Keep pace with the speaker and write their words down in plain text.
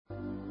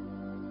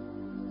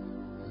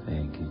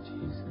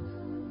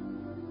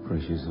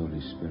Precious Holy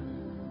Spirit,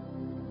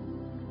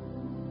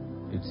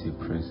 it's your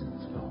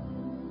presence, Lord.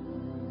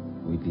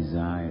 We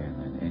desire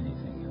than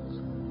anything else.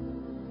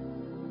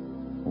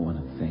 We want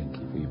to thank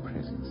you for your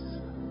presence.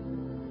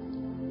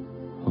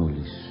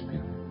 Holy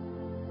Spirit,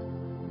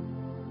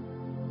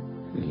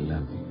 we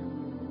love you.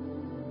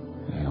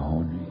 I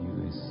honor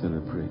you. I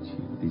celebrate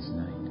you this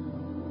night.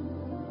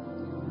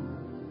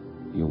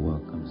 You're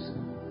welcome, sir.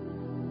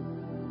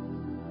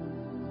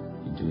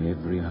 Into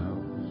every house,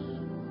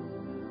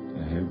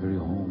 every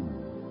home,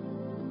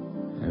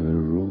 every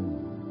room,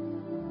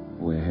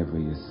 wherever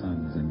your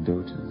sons and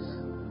daughters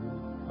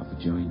have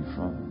joined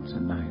from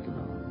tonight,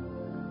 Lord.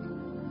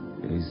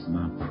 It is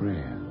my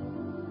prayer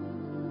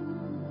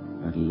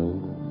that,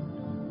 Lord,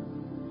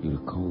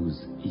 you'll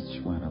cause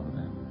each one of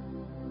them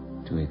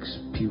to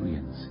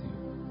experience you.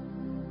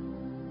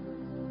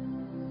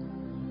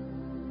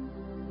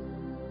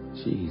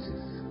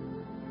 Jesus,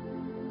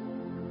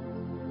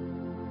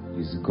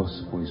 His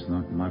gospel is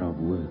not a matter of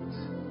words.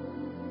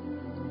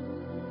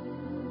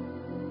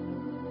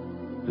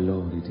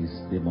 Lord, it is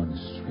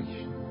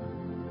demonstration.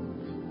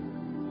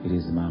 It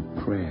is my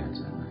prayer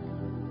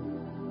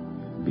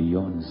tonight,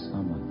 beyond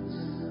summons.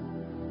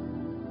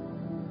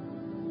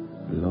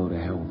 Lord,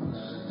 help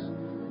us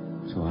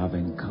to have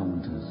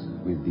encounters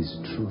with this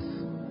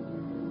truth.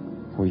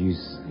 For you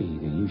say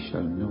that you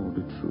shall know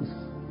the truth.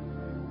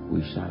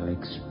 We shall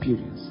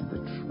experience the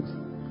truth,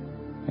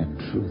 and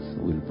truth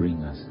will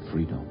bring us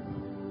freedom.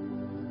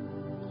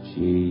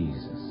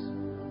 Jesus,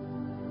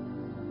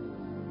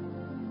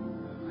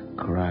 I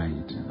cry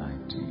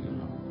tonight to you,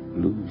 Lord.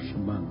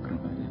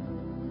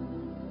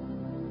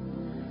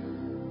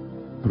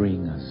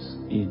 Bring us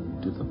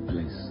into the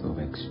place of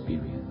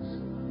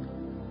experience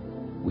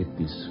with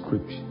the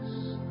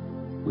scriptures,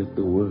 with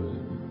the word,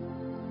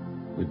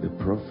 with the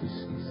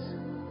prophecies,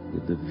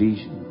 with the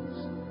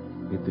visions,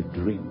 with the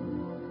dream.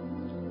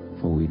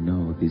 For we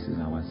know this is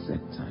our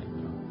set time,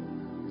 Lord.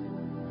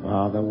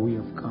 Father, we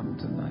have come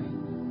tonight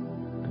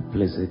to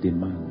place a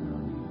demand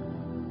on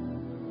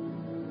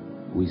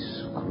you. We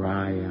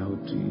cry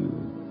out to you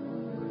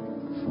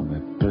from a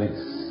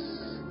place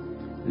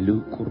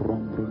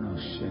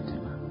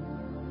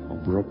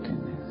of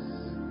brokenness,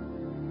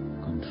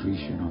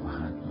 contrition of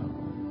heart,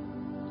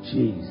 Lord.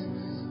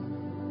 Jesus,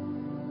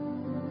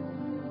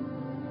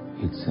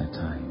 it's a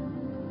time.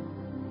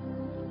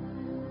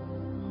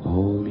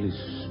 Holy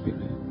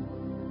Spirit,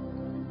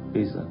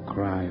 is a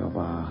cry of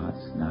our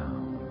hearts now.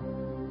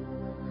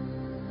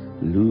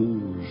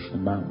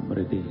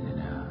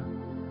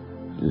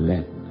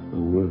 Let the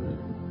word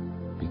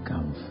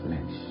become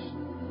flesh.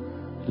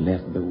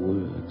 Let the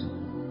word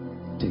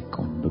take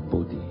on the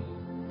body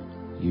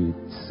you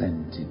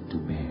sent it to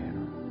bear.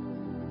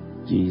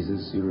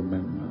 Jesus, you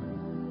remember,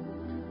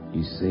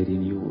 you said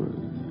in your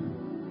word,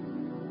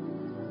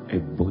 a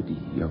body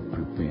you have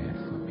prepared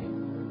for me.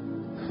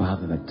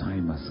 Father, the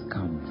time has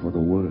come for the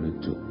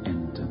word to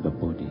enter the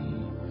body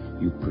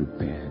you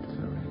prepared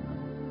for it.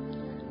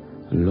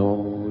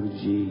 Lord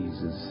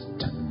Jesus,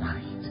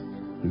 tonight,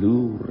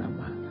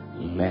 Lurama,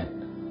 let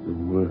the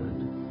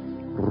word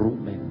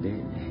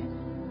Rumendene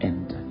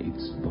enter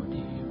its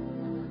body.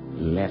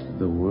 Let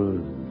the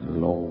word,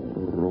 Lord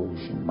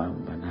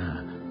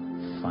Roshmambana,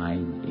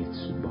 find its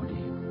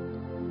body.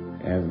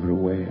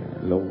 Everywhere,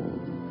 Lord,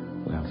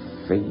 where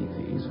faith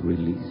is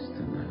released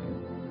tonight.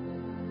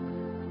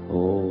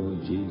 Oh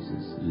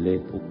Jesus,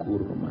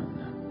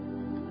 Lepokurmana.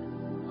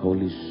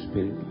 Holy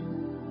Spirit,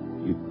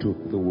 you took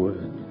the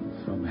word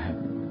from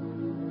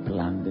heaven,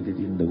 planted it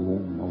in the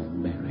womb of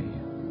Mary.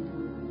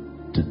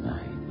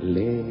 Tonight,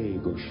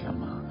 Lego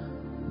Shama,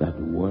 that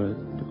word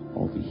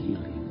of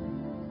healing,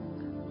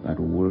 that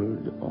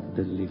word of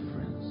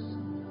deliverance,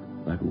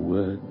 that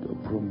word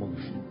of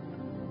promotion.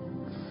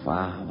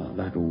 Father,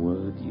 that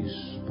word you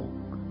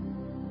spoke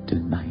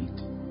tonight.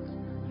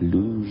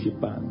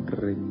 Lujiban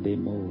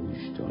rendemos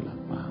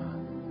tolapa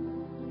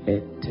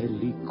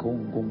eteli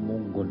kongo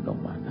mongo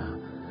nomana.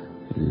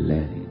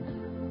 Let it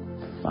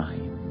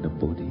find the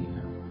body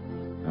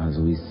as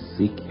we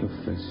seek your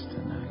face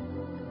tonight.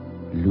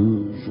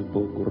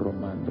 Lujibogo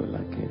romando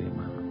la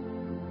kerema.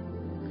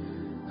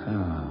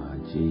 Ah,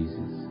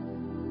 Jesus,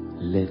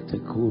 let the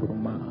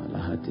kurma la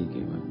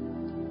hatigiva.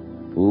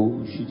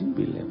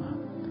 Ujibilema.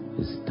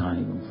 It's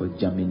time for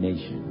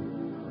germination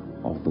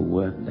of the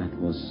word that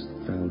was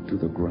fell to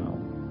the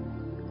ground.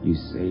 You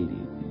said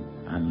it,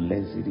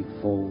 unless it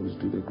falls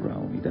to the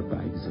ground, it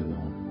abides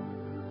alone.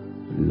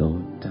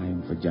 Lord,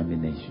 time for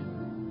germination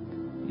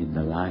in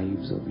the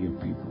lives of your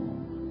people.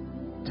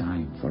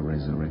 Time for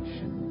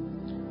resurrection.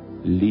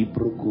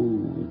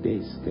 Librogu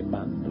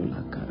destemando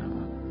la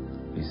carava.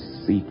 A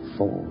seed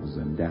falls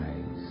and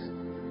dies.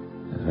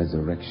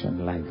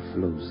 Resurrection life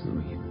flows through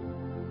him.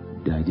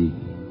 Daddy,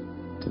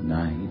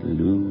 tonight,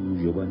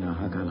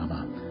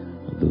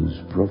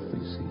 those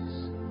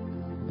prophecies,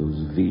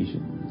 those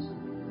visions,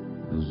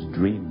 those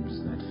dreams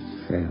that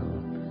fell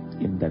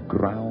in the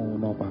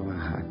ground of our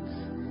hearts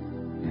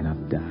and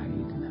have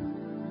died,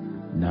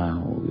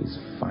 now is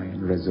fine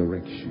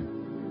resurrection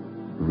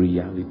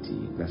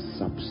reality, the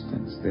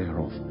substance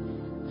thereof,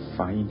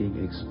 finding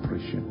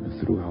expression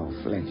through our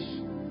flesh.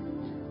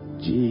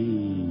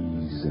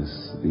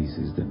 Jesus, this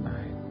is the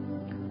night.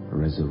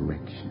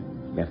 Resurrection.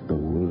 Let the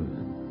word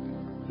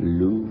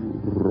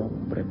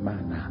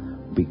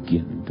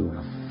begin to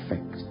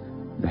affect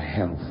the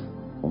health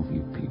of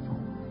your people,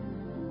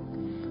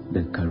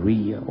 the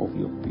career of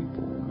your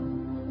people,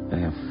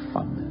 their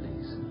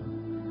families,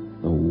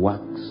 the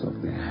works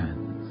of their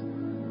hands,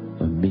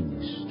 the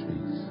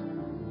ministries.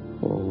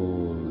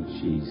 Oh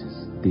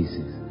Jesus, this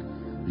is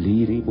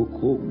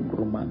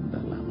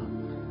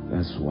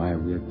that's why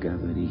we are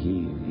gathered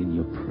here in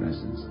your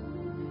presence.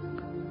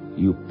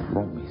 You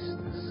promised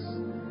us,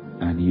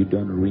 and you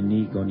don't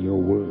renege on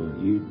your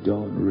word. You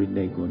don't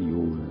renege on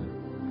your word.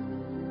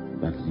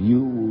 That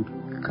you would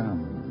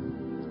come.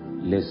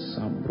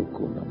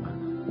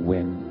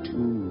 When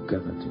two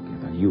gather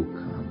together, you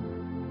come.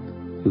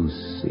 You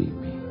see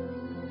me.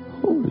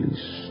 Holy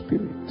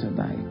Spirit,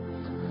 tonight.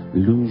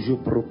 Lujo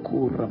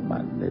procura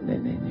mande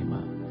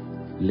nenenema.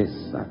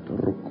 Lesat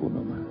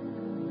rokunoma.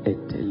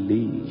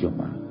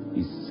 Etelijoma.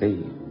 He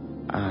said,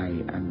 I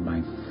and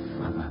my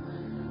Father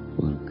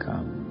will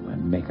come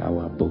and make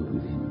our abode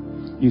with him.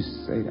 You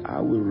said,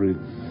 I will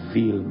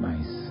reveal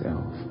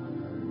myself.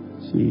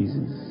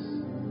 Jesus,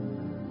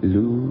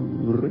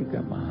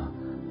 Lurigama,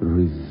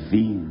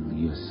 reveal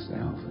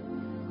yourself.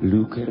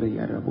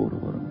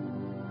 Lukeriyaraborom,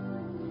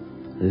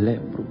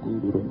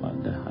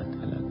 Lembrugurumanda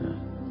Hatalaga,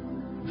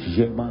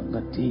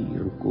 Jemangati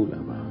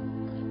Rukulaba,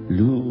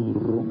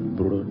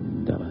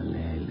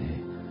 Lurumbrundavalele.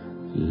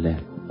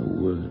 Let the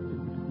word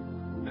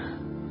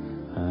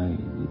hide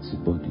its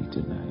body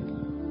tonight.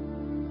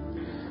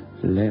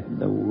 Let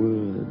the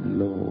word,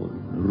 Lord,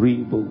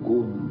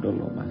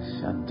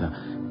 Ribogundolomashanta,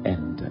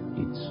 enter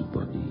its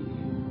body.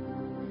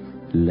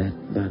 Let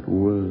that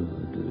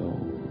word,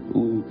 Lord,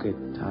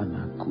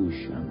 Uketana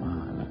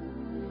Kushamala,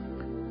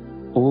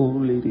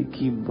 Lady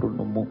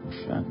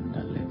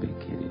Kimbronomoshanda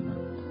Lebekirima,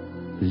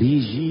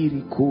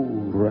 Lijiri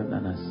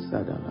Kuranana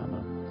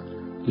Sadalama,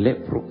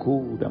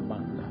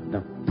 Leprokudamanda,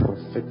 the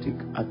prophetic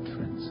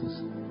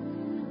utterances,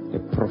 the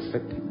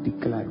prophetic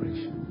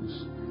declarations,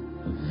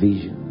 the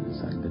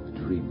visions and the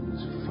dreams.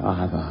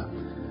 Father,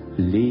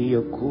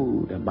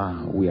 Leokudama,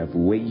 we have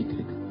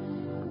waited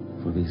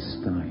for this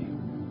time.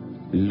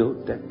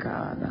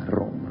 Lotakana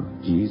Romro,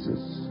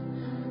 Jesus,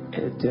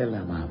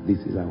 Etelama, this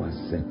is our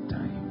set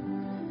time.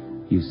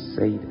 You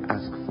said,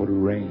 ask for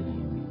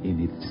rain in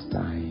its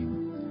time.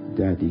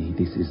 Daddy,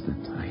 this is the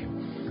time.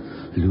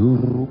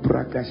 Luru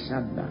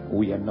Prakashanda,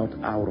 we are not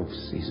out of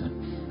season.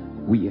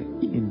 We are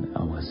in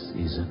our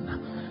season.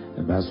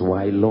 And that's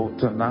why, Lord,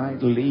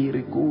 tonight, with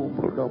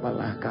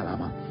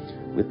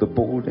the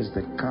boldness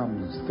that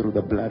comes through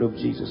the blood of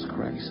Jesus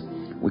Christ,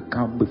 we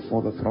come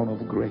before the throne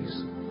of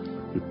grace.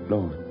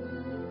 Lord,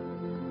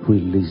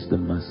 release the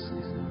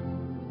mercies,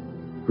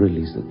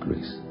 release the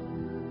grace.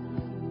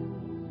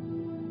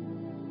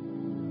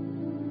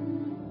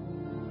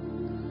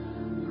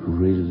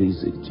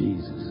 Release it,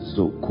 Jesus.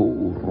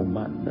 Zoko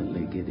Romanda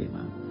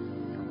Legedema,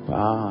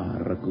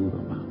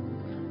 Paragurama,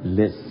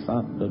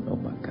 Lesando no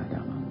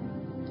Makadama.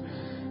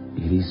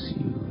 It is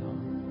you,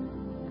 Lord.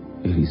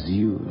 It is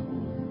you, Lord.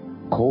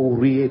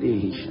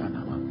 Koriede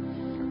Shanama,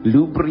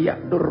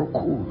 Lubriando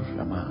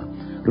Rokushama,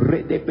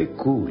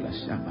 Redepekula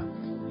Shama.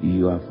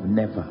 You have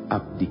never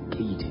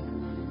abdicated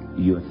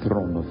your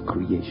throne of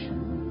creation.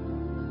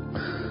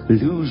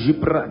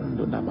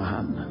 Lujibrando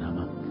Namahana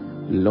Nama.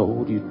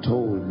 Lord, you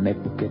told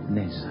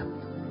Nebuchadnezzar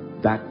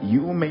that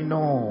you may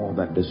know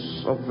that the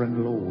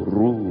sovereign Lord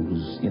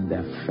rules in the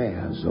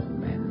affairs of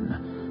men.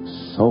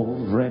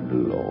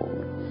 Sovereign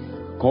Lord,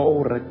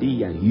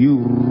 Koradia, you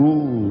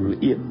rule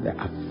in the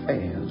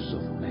affairs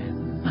of men.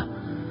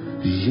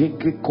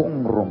 Jeke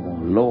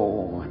Kongromo,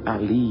 Lord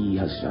Ali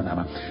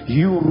Hashanama,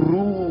 you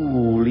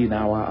rule in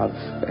our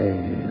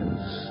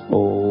affairs.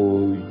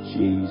 Oh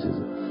Jesus,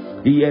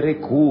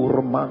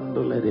 Yerekur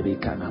Mandole de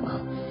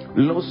Bikanama.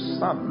 Los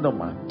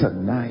Sandoma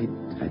tonight,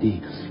 Daddy.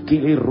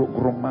 Kiliru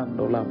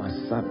Romando Lama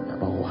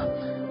Sandabawa.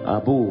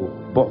 Abu,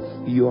 both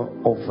your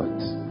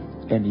offered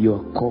and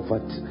your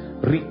covered.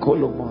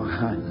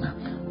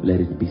 Rikolomohan. Let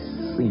it be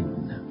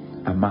seen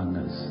among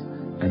us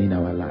and in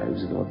our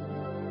lives, Lord.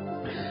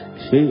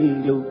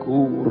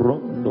 Sheluku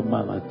Rondo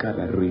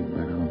Malakara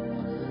Rimbano.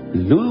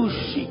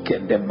 Lushike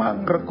de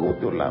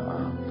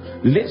Mangragodolama.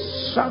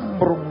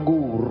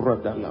 Lesambrungu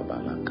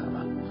Rodalabalakama.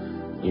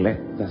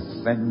 Let the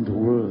sent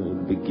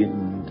word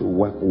begin to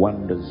work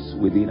wonders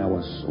within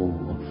our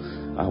soul,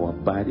 our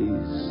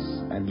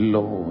bodies, and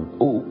Lord,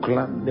 O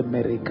Clan de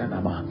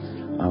Merikanama,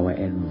 our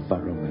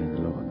environment,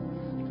 Lord.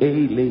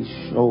 Ele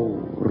show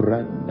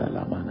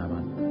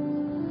randalamanama.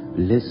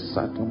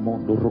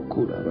 Lesatomondo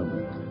rokudaram.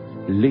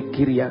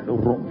 Lekiriado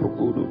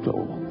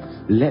romprokuduto.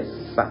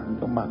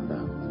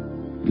 Lesandomanda.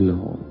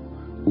 Lord,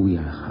 we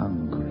are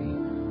hungry,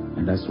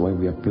 and that's why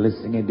we are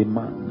placing a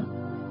demand.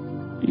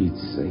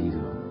 It's said.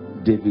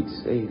 David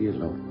said,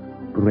 Lord,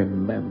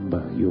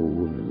 remember your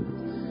word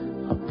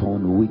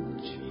upon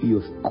which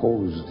you have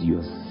caused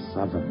your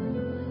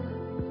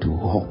servant to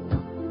hope.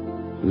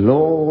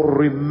 Lord,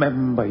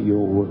 remember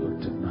your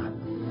word tonight.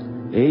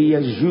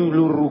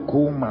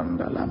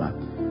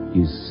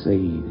 You say,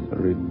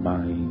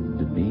 remind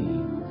me.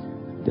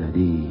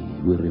 Daddy,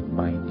 we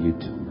remind you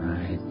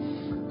tonight.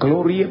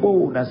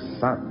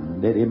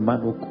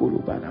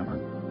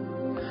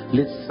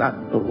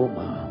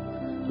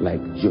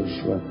 Like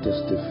Joshua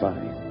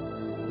testified,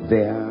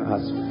 there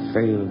has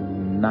failed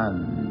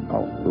none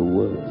of the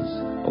words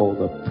or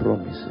the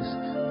promises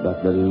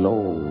that the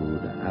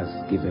Lord has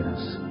given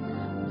us.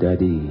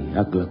 Daddy,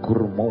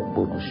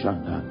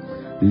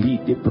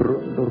 Lide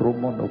Bruno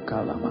Romono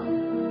Kalama,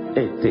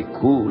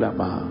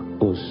 Etekulama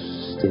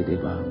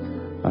Ostedeva.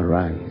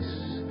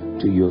 Arise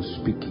to your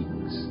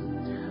speakings,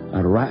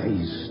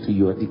 arise to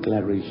your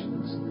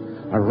declarations,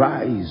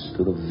 arise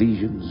to the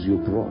visions you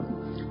brought.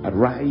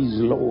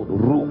 Arise, Lord,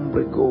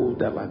 Rumbrego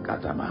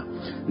Dalakatama,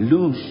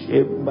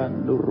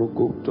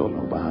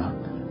 Lushemandorogotoloba.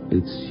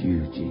 It's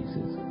you,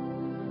 Jesus.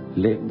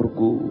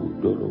 Lembrugo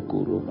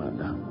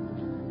Dolokurumana.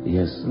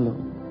 Yes, Lord.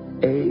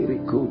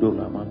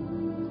 Erikudolama.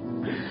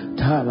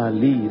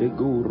 Talali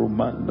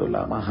Regurumando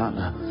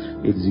Lamahala.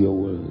 It's your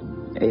word.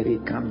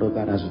 Erikando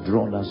that has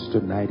drawn us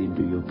tonight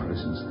into your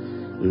presence.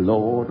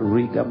 Lord,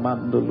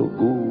 Rigamando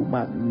Lugu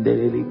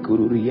Mandeli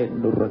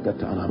Kururiendo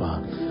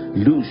Ragatalaba,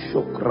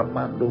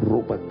 Lushokramando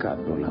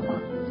Robacando Lama,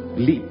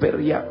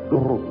 Liperiando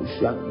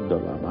Robushando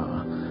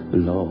Lama,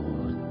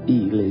 Lord,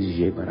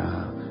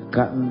 Ilejebra,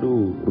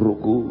 Kando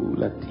Rogu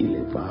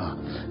Latileva,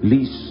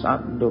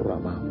 Lisando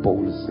Rama.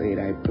 Paul said,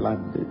 I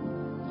planted,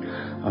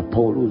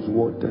 Apollos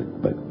watered,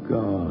 but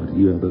God,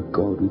 you are the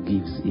God who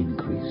gives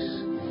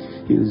increase.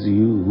 It is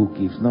you who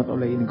gives not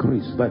only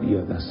increase, but you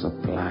are the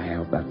supplier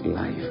of that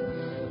life.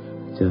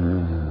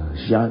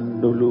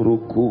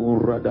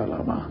 Shandolurukura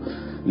dalama,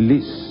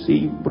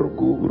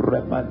 Lisimbruku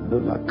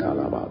Ramandola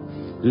Kalaba,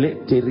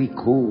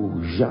 Leteriku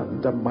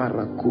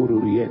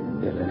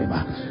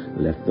Jandamarakuriendelema.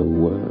 Let the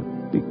word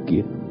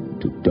begin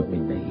to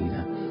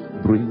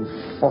dominate. Bring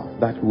forth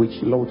that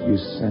which, Lord, you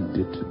sent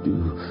it to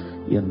do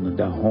in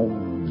the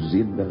homes,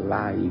 in the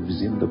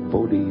lives, in the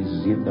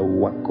bodies, in the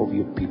work of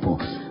your people.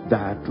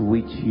 That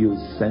which you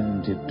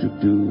sent it to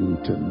do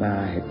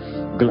tonight.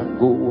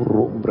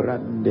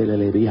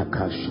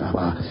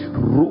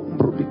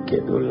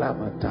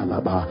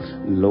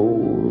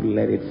 Lord,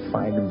 let it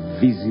find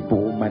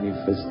visible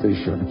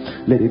manifestation.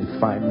 Let it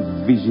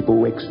find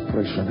visible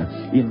expression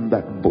in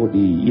that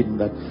body, in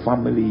that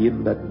family,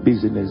 in that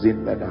business,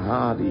 in that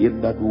heart,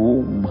 in that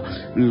womb.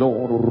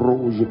 Lord,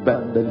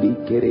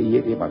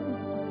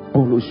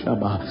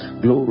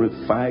 Olushama,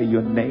 glorify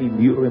your name.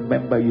 You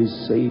remember you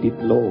said it,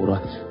 Lord,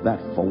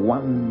 that for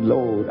one,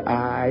 Lord,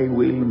 I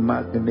will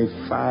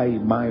magnify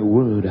my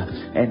word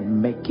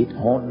and make it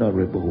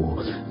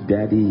honorable.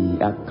 Daddy,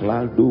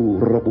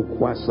 Akladu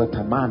Rabukwasa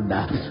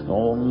Tamanda,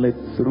 only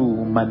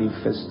through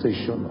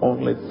manifestation,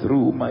 only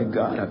through my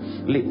God,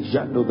 let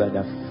Jando that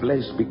the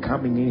flesh be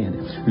coming in.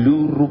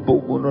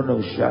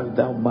 Lurubogono shall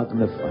thou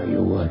magnify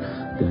your word.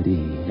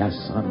 Daddy,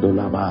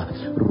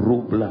 Yasandolama,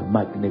 Rubla,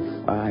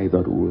 magnify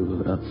that word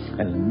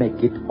and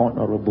make it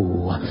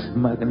honorable.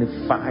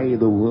 Magnify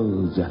the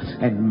words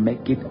and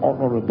make it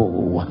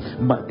honorable.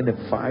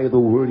 Magnify the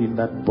word in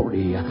that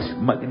body.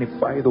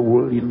 Magnify the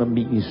word in the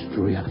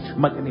ministry.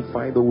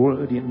 Magnify the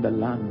word in the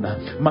land.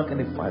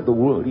 Magnify the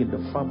word in the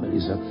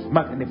families.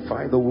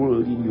 Magnify the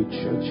word in your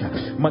church.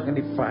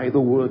 Magnify the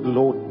word,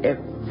 Lord,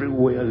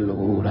 everywhere,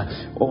 Lord.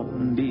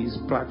 On this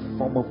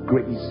platform of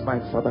grace, my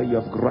Father, you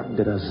have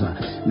granted us.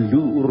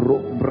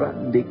 Luro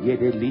brande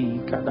gedeli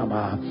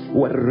kadama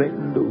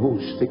warendo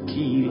hoste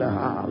kila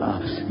hala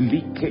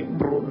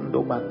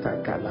likembrondo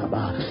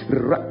matakalaba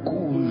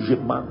rakuje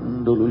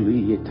mandolo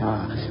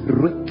lieta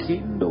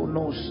rekindo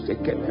noste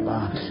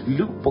keleba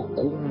lupo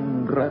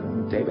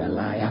kumrante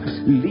belaya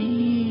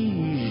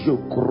lijo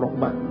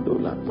kromando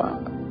lava.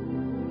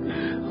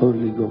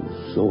 Holy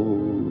Ghost,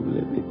 soul,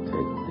 let me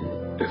take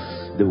it.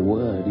 The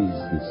word is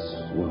the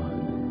sword.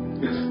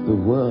 The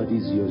word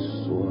is your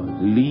sword.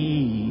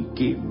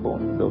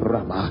 Bondo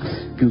Rama,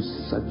 to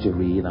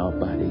surgery in our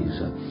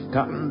bodies.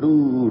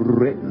 Kandu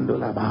rendo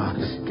laba,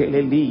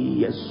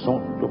 keleli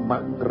sondo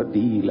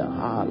mangradila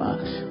hala,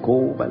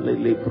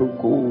 kobalele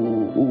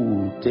pruku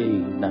ute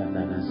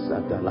nanana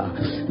satala,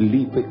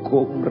 lipe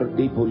komra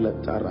debola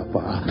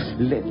tarapa,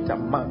 leta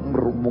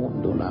mangro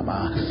mondo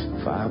lama.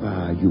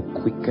 Father, you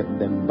quicken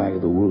them by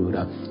the word.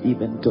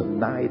 Even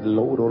tonight,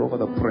 Lord, all over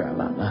the prayer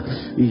land,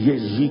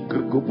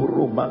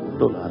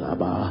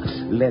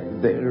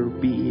 let there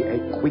be a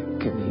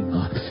quickening.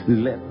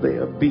 Let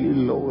there be,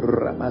 Lord,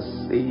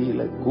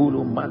 Ramasela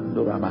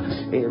Gulumando Rama,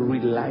 a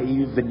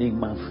relivening,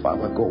 my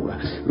Father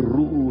God,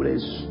 rule a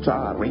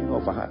stirring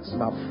of hearts,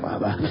 my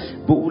Father.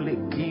 Bule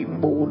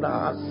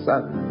Kimbona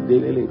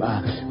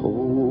Sandeleba,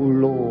 oh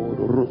Lord,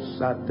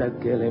 Rosata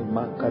Kele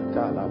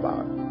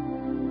Makatalaba.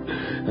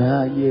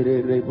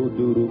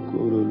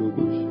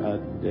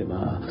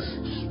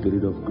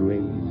 Spirit of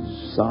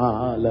grace,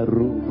 Sala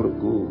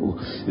Rubrgo,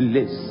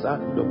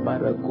 Lesando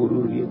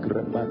Maracuri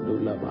Gramando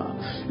Lava,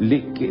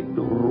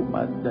 Likindo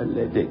Rumanda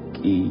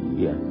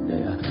Ledeki, and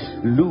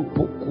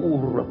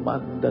Lupokura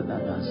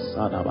Mandanana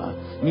Sanaba,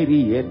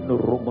 Miriendo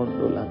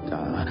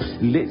Romondolata,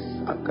 Les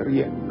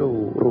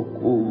Akariendo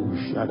Roku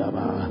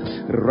Shadaba,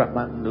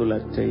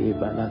 Ramandolate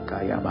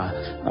Banakayama.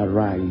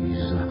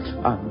 Arise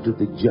unto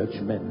the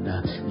judgment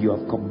you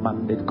have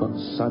commanded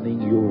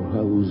concerning your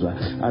house.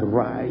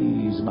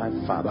 Arise, my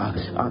Father,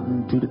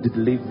 unto the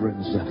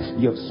deliverance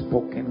you have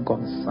spoken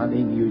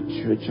concerning your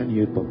church and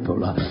your people.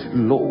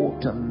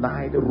 Lord,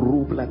 tonight,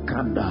 Rubla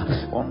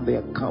Kanda, on the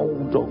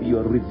account of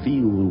your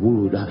revealed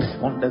word,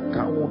 on the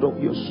account of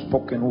your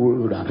spoken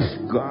word,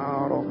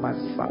 God of my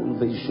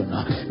salvation,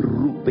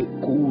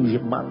 Rubekuj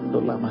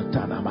Mandola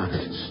Matanama,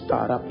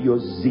 start up your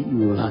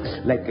zeal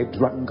like a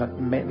drunkard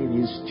man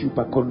in his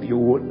stupor, according to your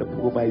word, the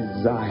book of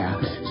Isaiah.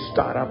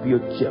 Start up your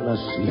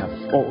jealousy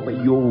over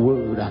your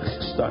word,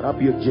 start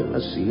up your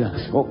jealousy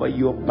over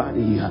your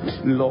body.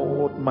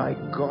 Lord, my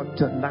God,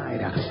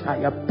 tonight I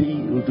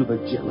appeal to the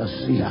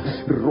jealousy,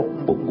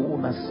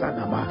 Rombonguna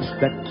Sanama,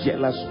 that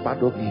jealous part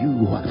of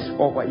you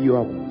over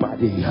your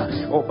body,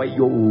 over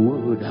your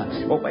word,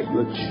 over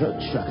your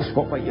church,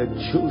 over your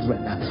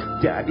children.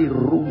 Daddy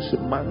Rus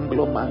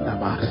Manglo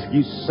Manama,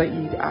 you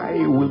said,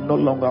 I will no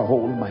longer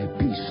hold my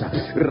peace.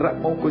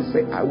 Ramon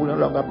said, I will no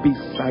longer be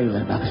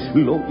silent.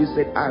 Lord, you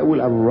said, I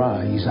will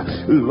arise.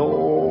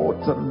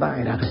 Lord,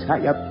 tonight I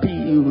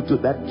appeal to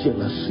that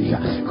jealousy,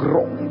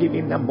 growing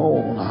in the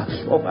morning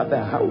over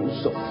the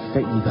house of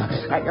faith.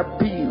 I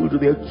appeal to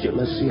their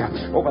jealousy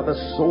over the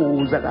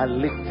souls that are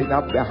lifting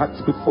up their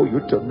hearts before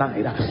you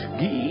tonight.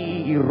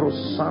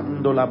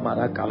 Girosando la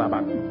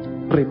marakalaba.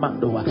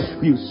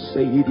 You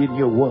say it in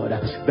your word,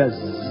 the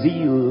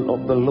zeal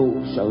of the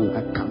Lord shall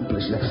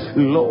accomplish.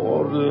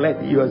 Lord,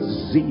 let your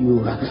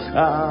zeal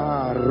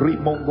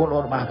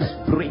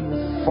bring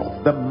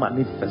forth the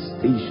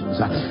manifestations.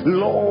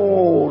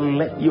 Lord,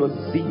 let your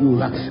zeal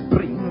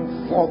bring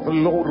forth,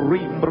 Lord,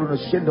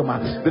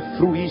 the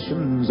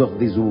fruitions of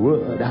this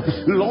word.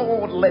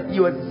 Lord, let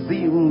your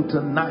zeal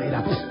tonight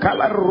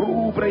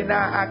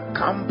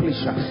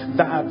accomplish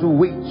that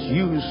which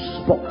you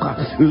spoke.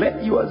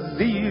 Let your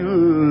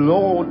zeal,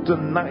 Lord,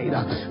 tonight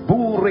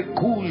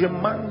Burekuja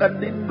manga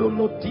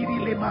nendolo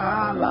tirile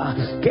mahala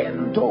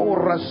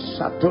kentora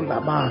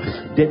satolama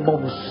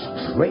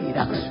demonstrate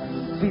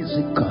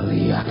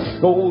physically,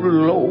 oh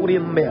Lord,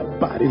 in their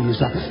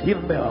bodies,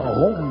 in their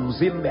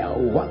homes, in their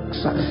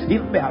works,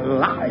 in their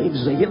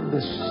lives, in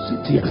the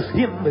city,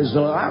 in this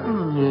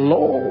land,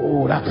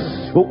 Lord.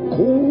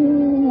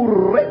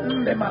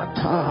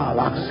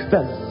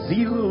 The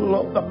zeal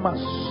of the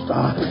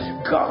Master,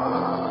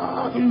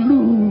 God,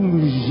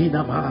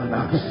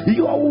 Luzinamana,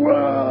 your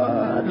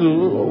word,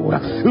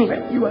 Lord,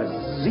 let your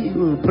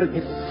zeal bring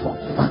it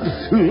forth.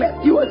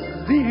 Let your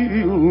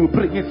zeal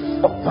bring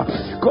it forth.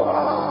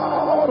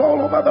 God,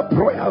 all over the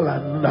prayer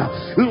land,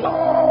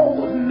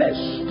 Lord,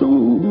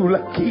 Nestu la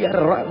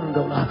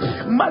Kierandola,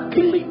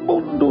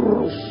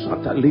 Makilimbunduru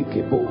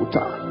Satalike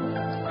Bota.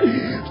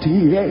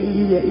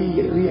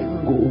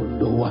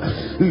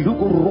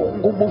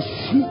 Lurongo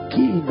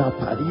Moshiki na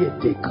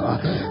Parieteka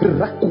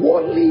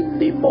Rakwali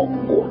ni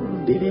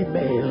Mongondi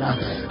Rimela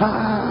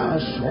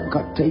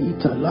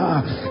Sonkateita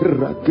la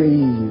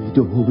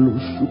Rageido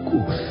Lushuku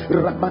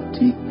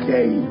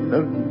Ramatike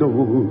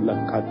Nandola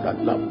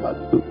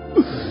Katalamadu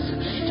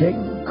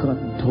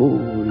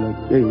Senkantola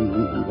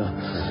Deira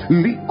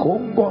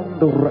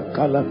Likongondo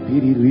Rakala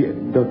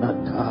Piririendo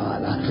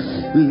Natala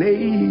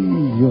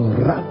Leio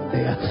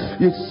Randea.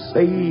 You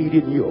say it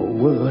in your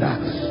word,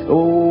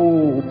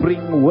 oh,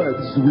 bring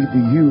words with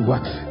you,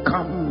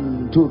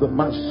 come to the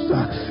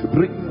Master,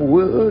 bring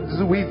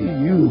words with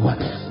you.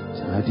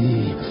 It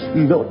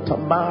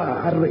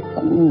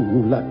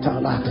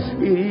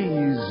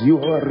is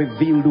your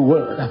revealed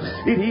word,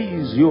 it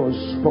is your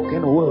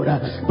spoken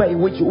word by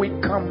which we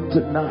come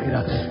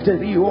tonight to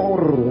the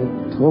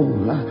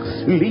Ortola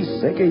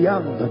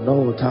Lisegayanda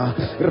Nota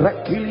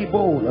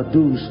Rakilibola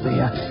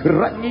Dustea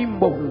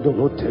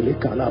Rangimbondolo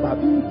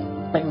Telecalababi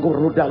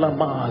Engorudala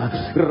Mala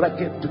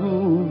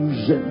Raketu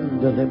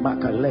Jendele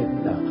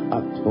Macalenda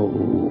Ato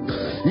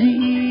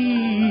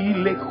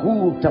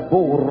Ilekuta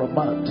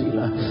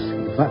Boromatila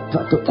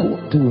Vatato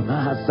Kutuna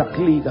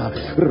Zakliga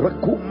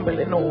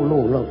Rakumbele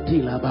Nolo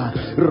Lotilaba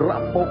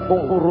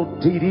Rapomoro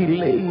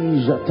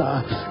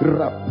Tirilejata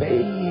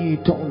Rapei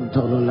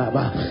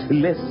Tontolaba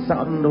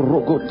Lesan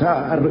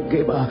Rogotar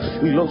Geba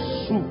Lo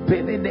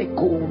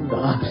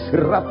Supenekunda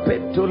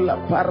Rapeto la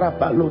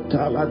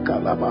Parabalota la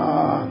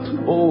Calaba.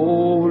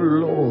 Oh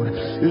Lord,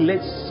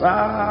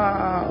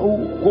 Lesa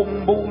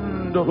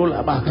Ukumbundo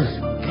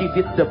give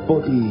it the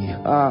body.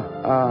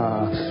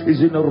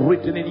 Is it not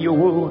written in your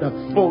word,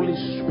 Holy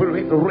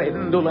Spirit,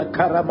 Rendola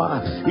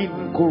Karama,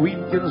 in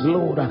Corinthians,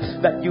 Lord,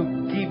 that you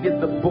give it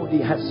the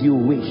body as you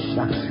wish.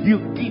 You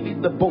give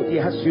it the body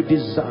as you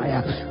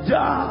desire.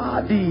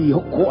 Daddy,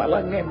 give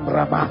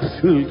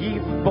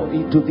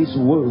body to these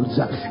words.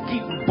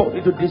 Give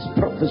body to these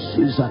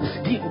prophecies.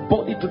 Give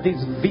body to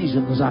these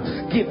visions.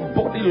 Give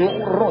body,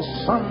 Lord,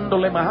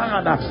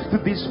 to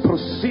this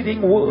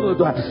proceeding word.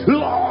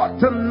 Lord,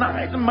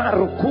 tonight,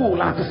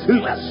 Marukula,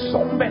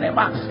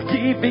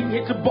 giving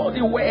it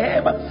body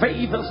wherever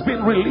faith has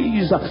been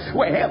released,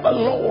 wherever,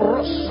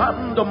 Lord,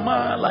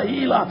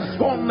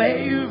 on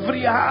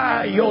every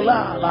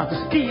ayolala,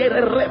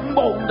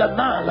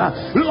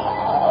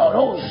 Lord,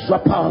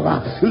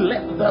 Osapala,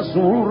 let us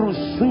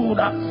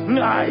Urusuna,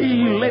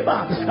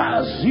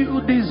 as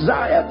you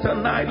desire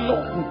tonight,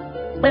 Lord.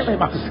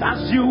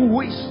 As you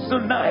wish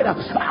tonight,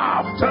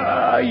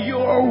 after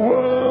your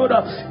word,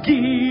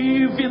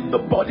 give in the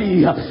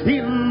body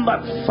in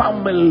that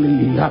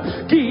family,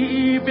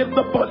 give in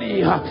the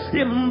body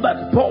in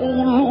that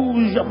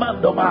Pauluja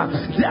Mandoma,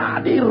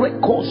 Daddy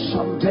Reko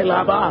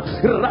Santelaba,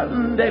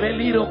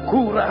 Randeliro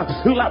Kura,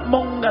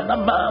 Lamonga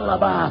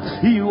Namalaba.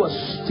 You are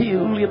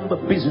still in the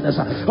business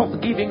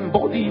of giving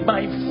body,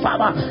 my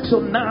Father. So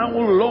now,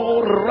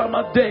 Lord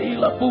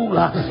Ramadela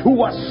Bula,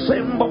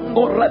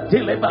 Wasembongora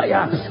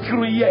Telebaya,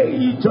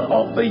 Creator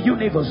of the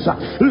universe,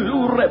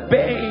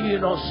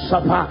 Lurebeno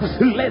Sapa,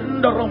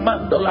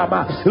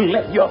 Lendoromandolama,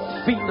 let your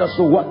fingers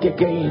work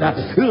again,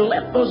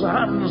 let those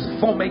hands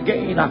form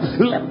again,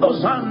 let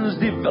those hands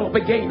develop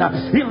again,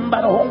 in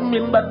that home,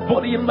 in that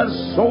body, in that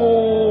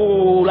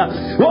soul.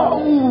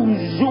 Oh,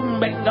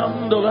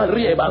 Zumbengandola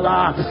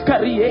Rebala,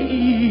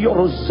 Carrie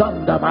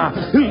Rosandama,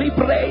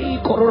 Libre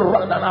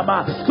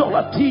Coronama,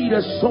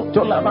 Solatire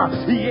Sotolama,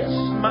 yes,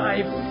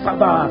 my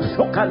Father,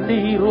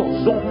 Ocaniro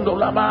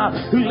Zondo.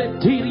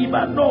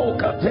 Letiriba no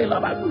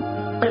Catelaba.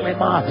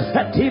 Pelema,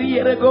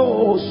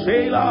 Atirierego,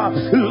 Sela,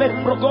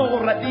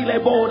 Lembrogora di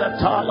Lebona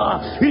Tala,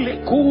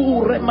 Le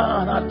Cure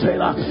Mana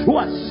Tela,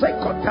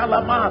 Waseco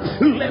Talama,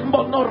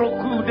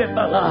 Lembonoroku de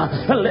Bala,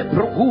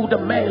 Leproku de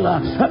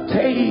Mela,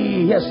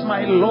 Ate, yes,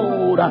 my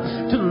Lord,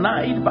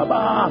 tonight,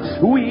 Baba,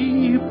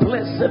 we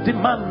bless the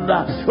demand.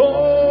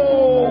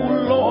 Oh,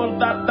 Lord,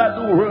 that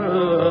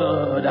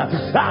word,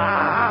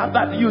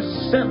 that you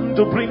send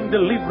to bring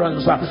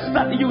deliverance,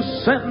 that you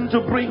send to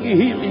bring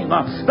healing,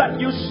 that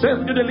you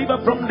send to deliver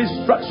from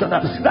destruction,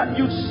 that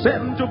you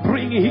send to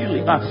bring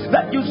healing,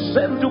 that you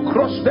send to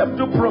cross them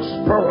to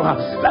prosper,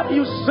 that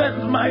you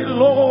send, my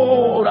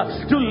Lord,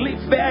 to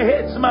lift their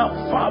heads, my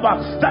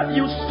Father, that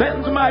you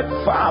send, my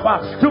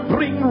Father, to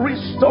bring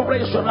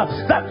restoration,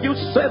 that you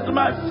send,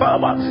 my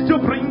Father, to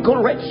bring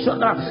correction,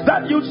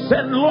 that you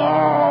send,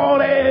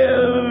 Lord,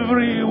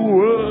 every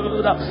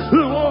word,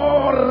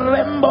 Lord,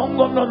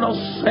 Rembongo no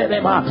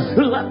Senema,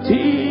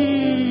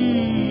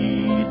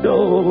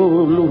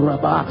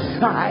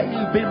 I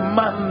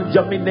demand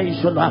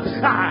germination.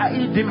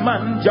 I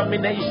demand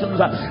germinations.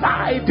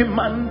 I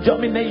demand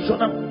germination.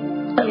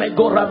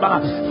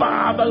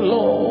 Father,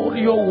 Lord,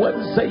 your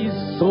word says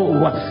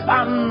so.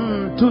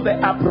 Unto the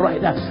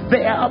upright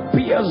there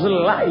appears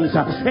light,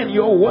 and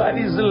your word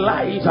is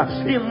light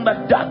in the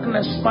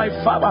darkness, my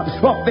Father,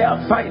 of their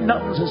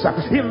finances,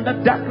 in the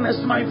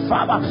darkness, my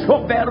Father,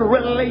 of their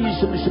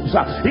relationships,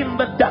 in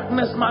the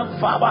darkness, my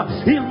Father,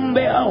 in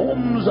their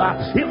homes,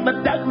 in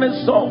the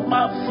darkness of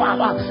my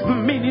Father,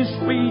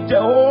 ministry,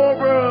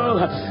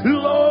 Jehovah,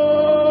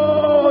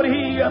 Lord,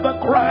 hear the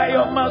cry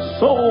of my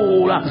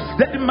soul,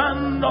 the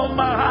demand of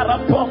my heart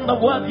upon the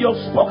word you've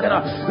spoken.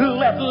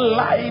 Let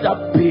light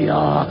appear.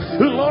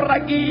 Lord,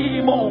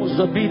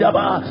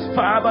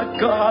 Father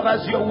God,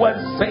 as your word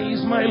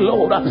says, my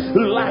Lord,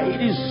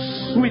 light is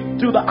sweet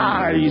to the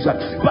eyes.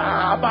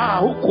 Baba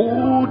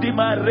hukudi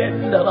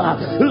marendela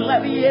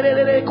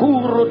ladiere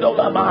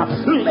kurudolama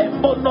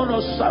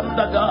lembonono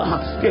sandaga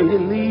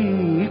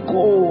kelili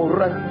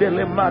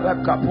korandele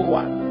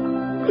marakapua.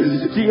 You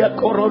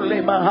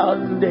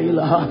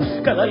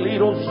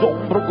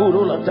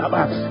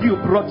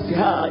brought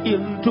her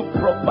into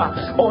proper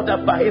order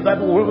by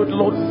that word,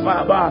 Lord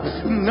Father.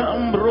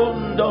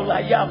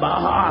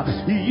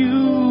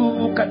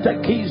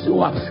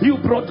 You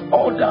brought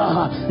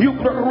order, you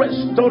brought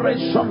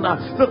restoration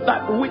to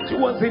that which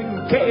was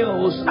in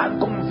chaos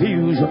and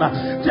confusion.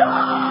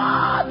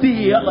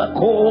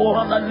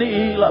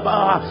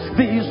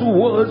 These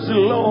words,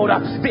 Lord,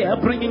 they are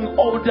bringing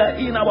order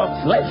in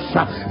our flesh.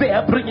 They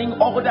are bringing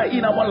order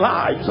in our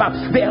lives.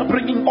 They are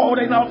bringing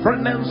order in our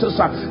finances.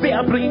 They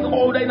are bringing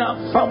order in our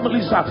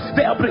families.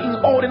 They are bringing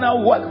order in our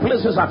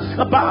workplaces.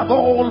 Above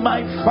all,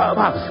 my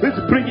Father, it's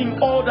bringing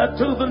order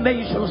to the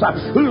nations.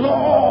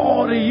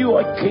 Lord,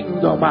 your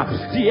kingdom, like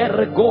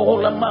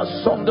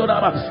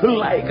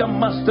a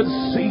mustard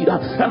seed,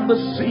 and the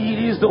seed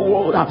is the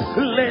word.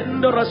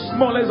 Lender as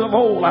small as of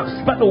all,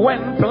 but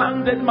when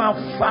planted, my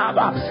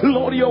Father,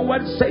 Lord, your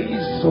word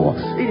says so.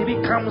 It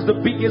becomes the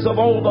biggest of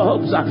all the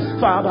herbs.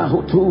 Father,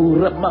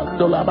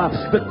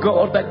 the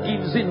God that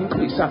gives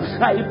increase,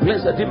 I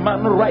place a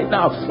demand right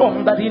now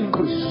on that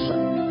increase.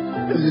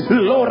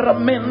 Lord,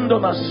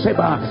 amendona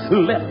seba.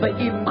 Let the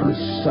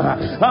increase.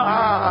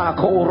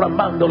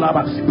 Koramando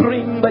lava.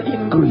 Bring the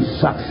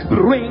increase.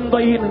 Bring the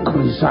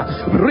increase.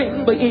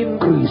 Bring the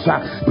increase.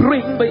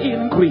 Bring the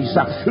increase.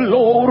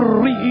 Lord,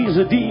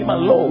 Rizadima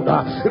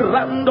Loda.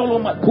 Randolo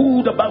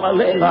Makuda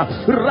Balalela.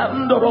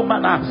 Randolo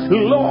Mana.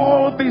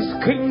 Lord, this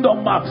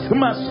kingdom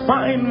must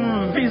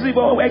find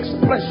visible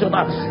expression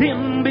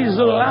in this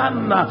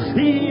land,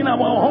 in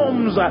our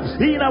homes,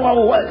 in our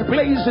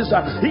workplaces,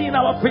 in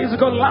our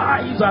physical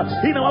lives,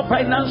 in our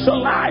financial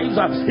lives,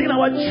 in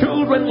our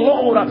children,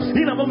 Lord,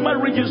 in our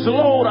marriages,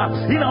 Lord,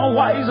 in our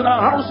wives and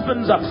our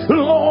husbands.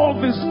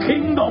 Lord, this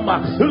kingdom,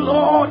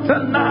 Lord,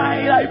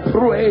 tonight I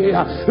pray,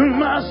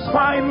 must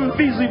find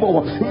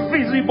visible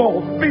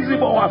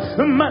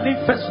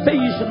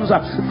manifestations,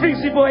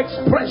 visible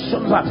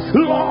expressions,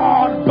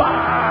 Lord,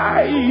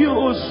 by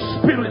your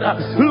Spirit,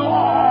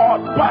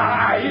 Lord,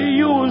 by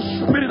your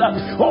Spirit,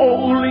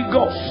 Holy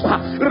Ghost,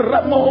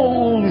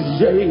 Ramo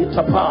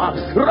Jetapa,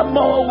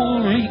 Ramo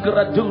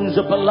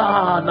Ligraduza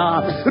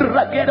Balana,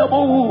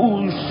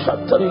 Ragedabu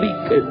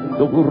Shatalike,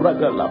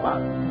 Ragalaba,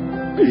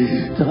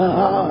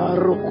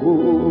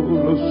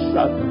 Tarukulu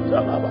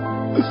Shatalaba.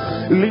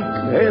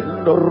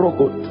 Likendo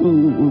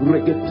rogotu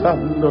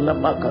regetando la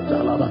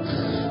macatalaba.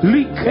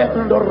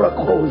 Likendo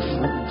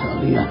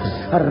racoshantalia.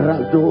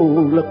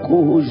 Arado la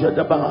cosa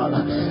da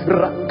bala.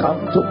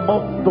 Raccanto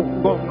mondo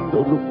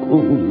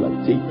lucula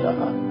tia.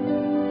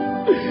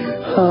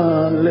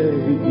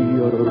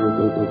 Hallelujah.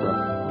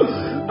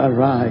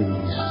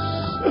 Arise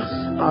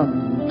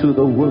unto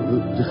the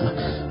word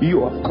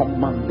you have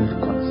commanded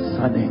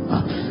concerning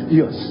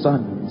your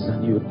sons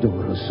and your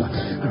daughters.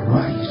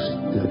 Arise,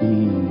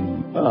 Daddy.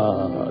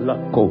 La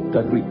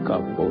Costa Rica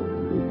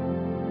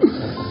Bondo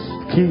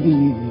Ki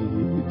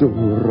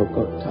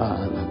Dorocota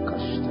la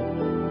Casta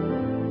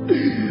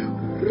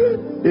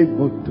Rende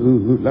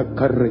Motu la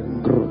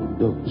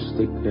Carengrondo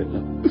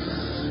Stekela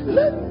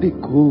Lendi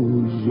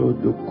Cujo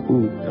do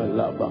Kuta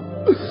Lava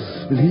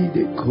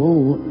Lide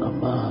Kona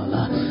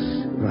Mala.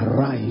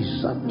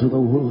 Rise unto the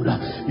word.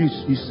 You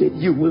said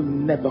you will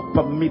never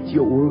permit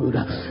your word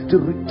to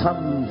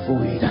return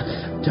void.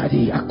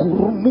 Daddy,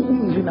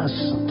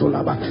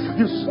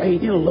 you say,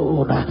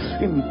 Lord,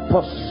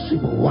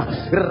 impossible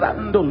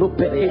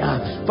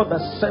for the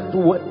sent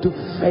word to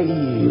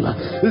fail.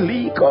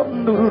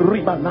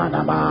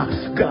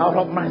 God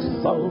of my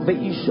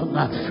salvation,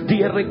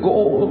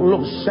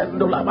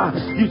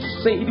 you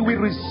said we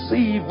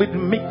receive with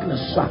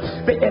meekness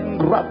the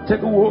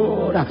engrafted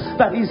word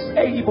that is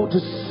able to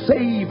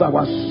save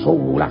our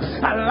soul,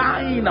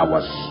 align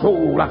our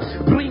soul,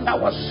 bring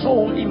our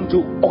soul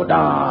into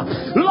order.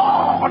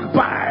 Lord,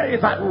 by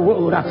that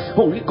word,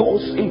 Holy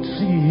Ghost,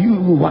 it's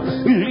you,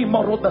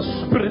 Limoro, the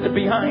Spirit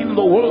behind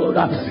the word,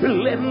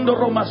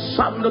 Lendoroma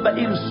Sando, the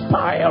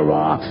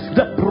inspirer,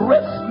 the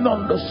breath,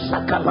 non the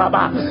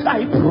Sakalaba.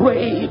 I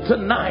pray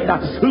tonight,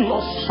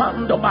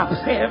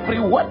 Losandoma, every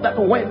word that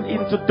went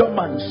into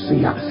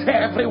dormancy,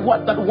 every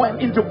word that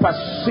went into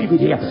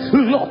passivity,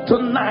 Lord,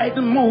 tonight,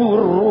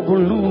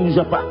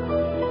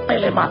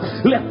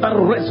 let the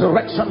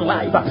resurrection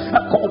life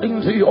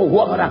according to your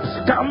word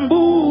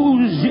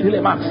move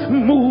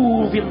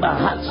in the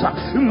hearts,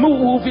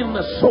 move in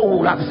the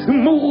soul,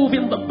 move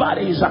in the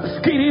bodies,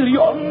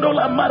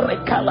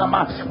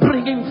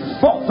 bringing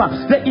forth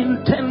the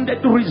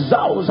intended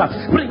results,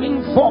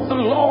 bringing forth the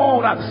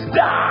Lord,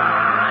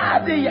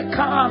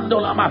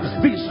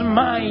 this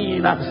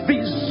mind,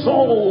 this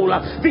soul,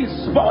 this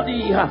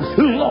body,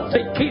 Lord,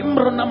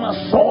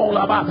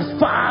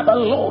 Father,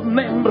 Lord,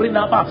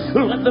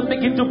 let them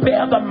begin to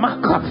bear the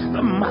mark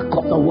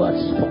of the word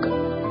spoken,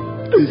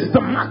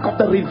 the mark of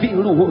the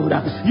revealed word.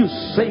 You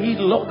say,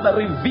 Lord, the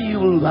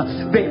revealed,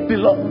 they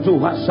belong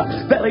to us.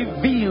 The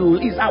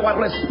revealed is our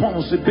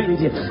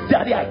responsibility.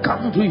 Daddy, I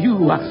come to you,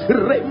 Lord,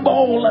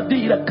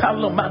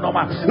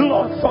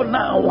 for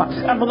now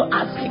I'm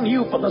asking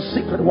you for the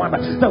secret one,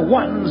 the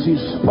ones you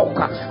spoke,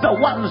 the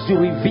ones you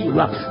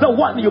revealed, the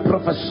one you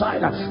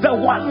prophesied, the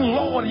one,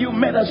 Lord, you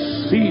made us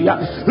see.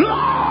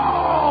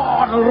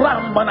 Lord,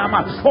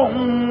 Rambanama,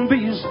 on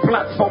this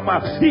platform,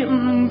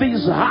 in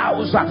this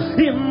house,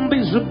 in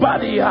this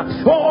body,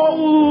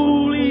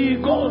 Holy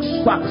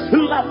Ghost,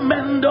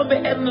 Lamendo the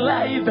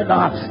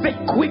enlivener, the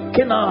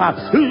quickener,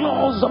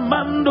 Laws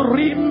Mando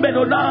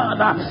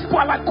Rimbedonana,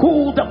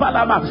 Qualakuda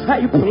Balama.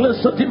 I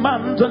place a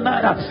demand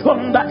tonight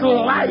on that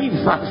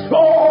life.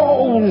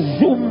 Oh,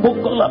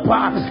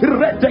 Zumbungulapa,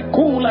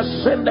 Retekula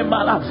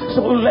Sendemala.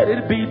 So let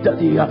it be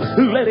Daddy,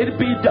 let it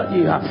be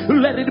Daddy,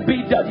 let it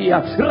be Daddy,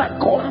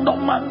 Rakondo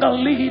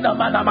Mangalina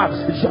Manama,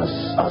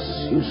 just as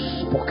you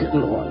spoke it,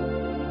 Lord.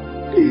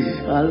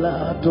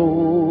 Alato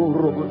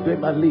rogo de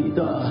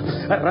malida,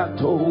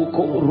 rato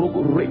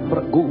rogo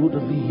rembra good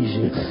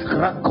lige,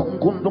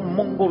 raconcundo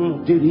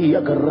mongol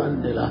diria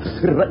garandela,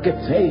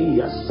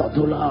 raketeia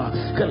satula,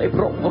 che le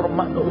brongo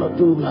mandola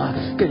dula,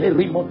 che le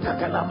rimota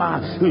calama.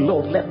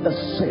 Lord, let the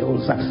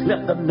cells,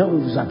 let the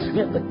nerves,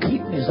 let the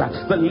kidneys,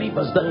 the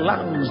livers, the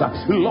lungs,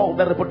 Lord,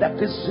 the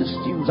reproductive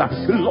systems,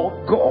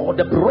 Lord God,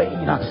 the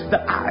brain,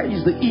 the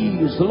eyes, the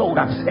ears, Lord,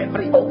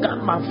 every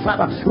organ, my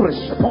Father,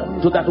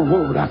 respond to that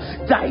word.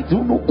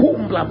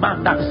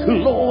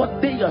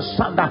 Lord, dear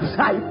Son,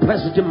 I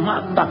press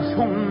demand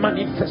on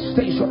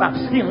manifestation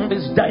in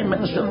this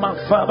dimension, my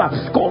Father.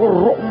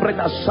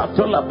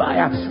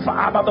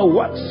 Father, the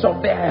works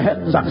of their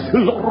hands,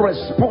 Lord,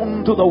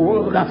 respond to the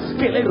word.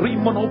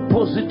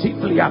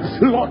 Positively,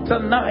 Lord,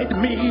 tonight,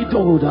 me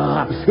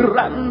doda,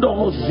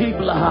 Rando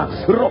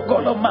Zibla,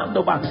 Rokolo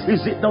Mandova.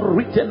 Is it not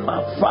written,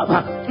 my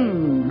Father?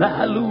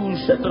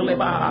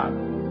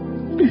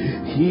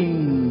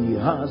 He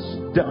has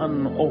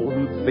done all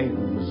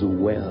things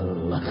well.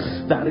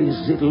 That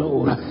is it,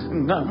 Lord.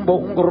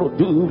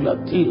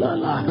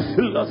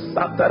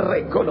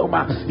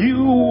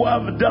 You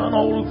have done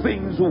all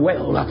things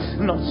well.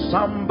 No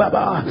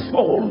sambaba,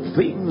 all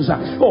things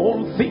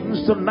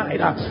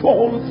tonight,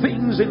 all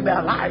things in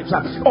their lives,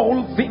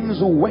 all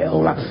things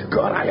well.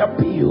 God, I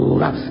appeal,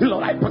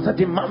 Lord, I put a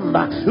demand,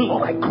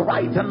 Lord, I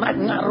cry tonight,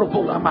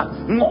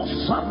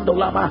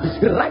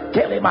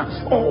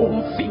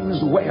 all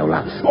things well,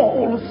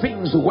 all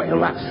things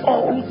well,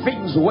 all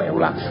things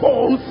well,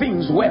 all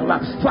things well.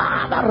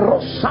 Father,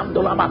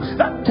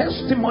 the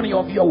testimony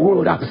of your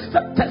word,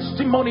 the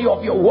testimony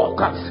of your work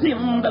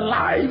in the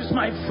lives,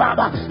 my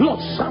Father, Lord,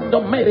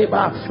 Sando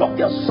Meriba, of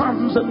your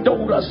sons and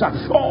daughters,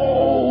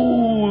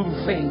 all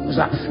things.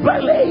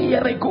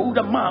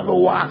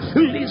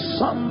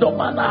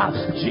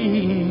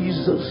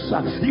 Jesus,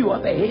 you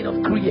are the head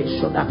of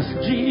creation.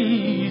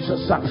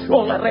 Jesus,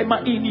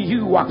 in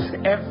you,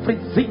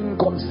 everything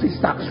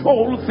consists,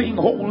 all things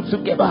hold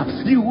together.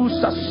 You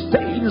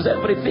sustains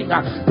everything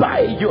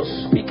by your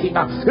speaking.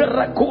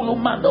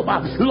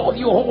 Lord,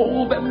 you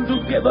hold them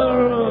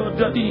together.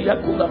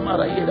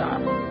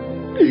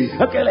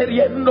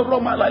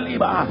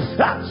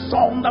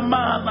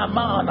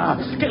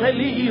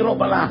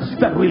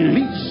 The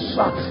release,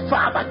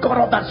 Father God,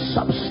 of that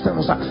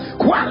substance.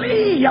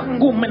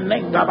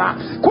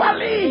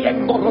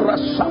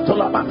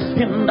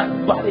 In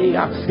that body,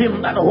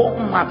 in that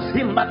home,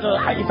 in that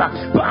life.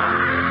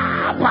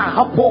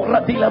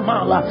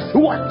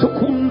 What to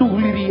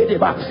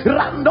kunduliriedeba,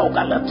 Rando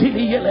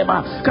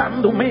Galatilielema,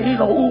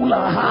 Candumeno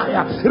Ula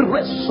Haya,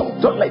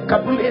 Resoto Leka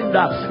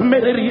Blenda,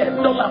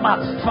 Meriendo Lama.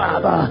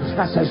 Father,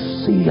 as I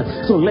see,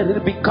 so let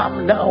it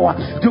become now.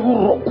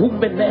 Duro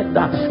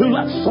Kumbenenda,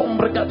 La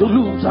Sombra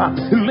Gatuluza,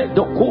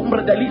 Ledo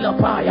Cumbre de Lila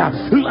Paya,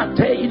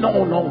 Late,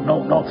 no.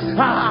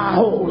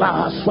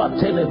 La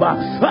Swateleba,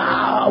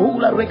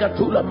 Ula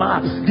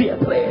Regatulama,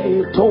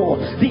 Diabreto,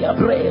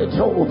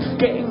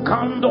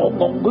 Kenkando.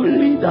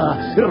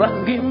 Mongolida,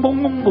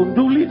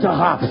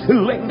 Rangimbungundulita,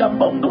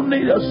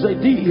 Lengambondunida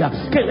Zedia,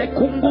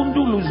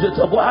 Kelekungundulu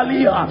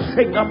Zetawalia,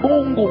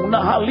 Engamungu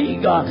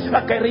Nahaliga,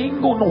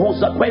 Akeringu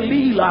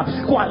Nosaquelila,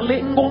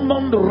 Qualengo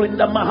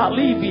Nondorinda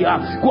Mahalivia,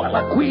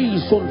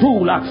 Qualaqui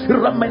Sondula,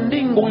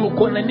 Ramendingo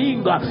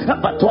Luconeninga,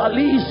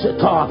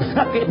 Patualiseta,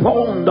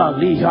 Akeponda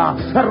Liha,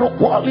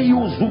 Roquali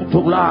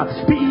Uzutula,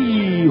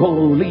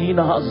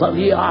 Piholina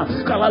Hazalia,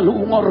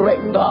 Kalalungo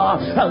Renga,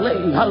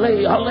 Hale.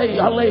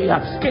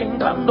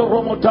 Kengando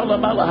Romotala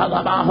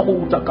Malahalaba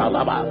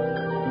Kalaba.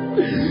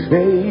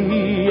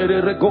 Hey,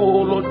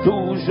 regolo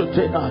tu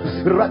jotena,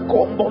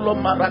 racombolo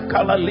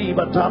maracala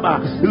libatama,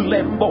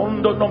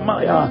 lembondo no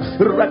maya,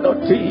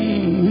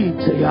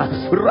 ragotitea,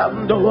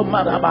 randolo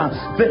maraba.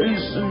 There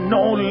is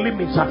no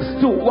limit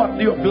to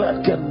what your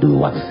blood can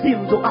do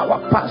into our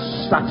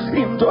past,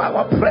 into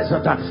our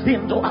present,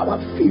 into our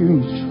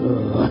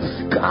future.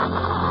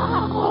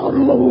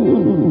 Carlo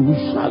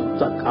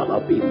Santa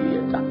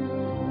Calabirieta.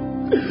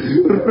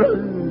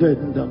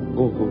 Randenda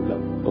gola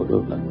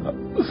gola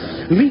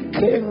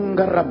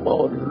likenga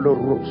rabollo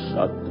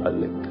rosata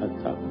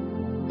lekata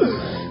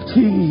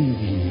ti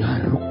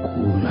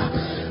arukula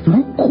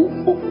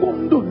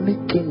lukumbundo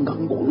nikenga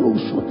ngolo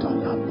sota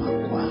la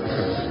bakwa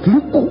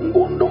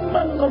lukumbundo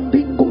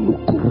mangandingo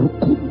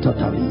lukurukunta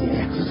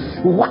talie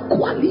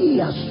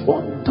wakwalia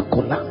swanta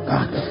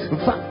kolanga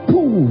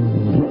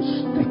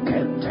vapuros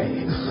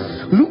tekente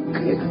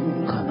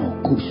lukenga no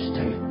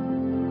kuste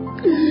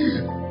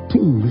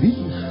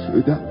Tulis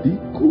da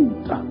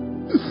dikuta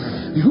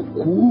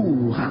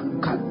yuku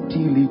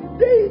hankatili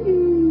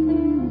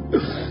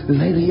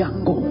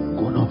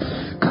leriangongono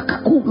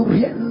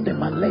kakakuriende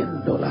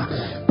malendola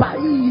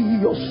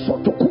paio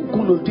sotto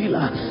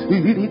cuculodila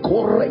li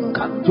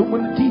correncanto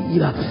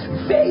mentira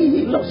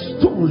vei lo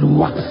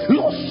stulua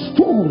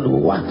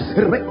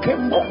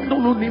rechemondo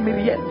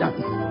l'unimirienda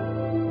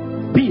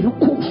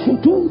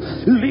Birukusutu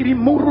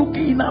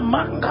lirimurugina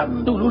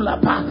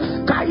mangandululapa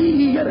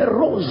kaire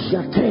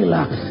rosia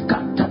tela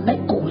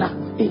katanekula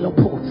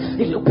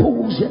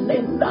ilopo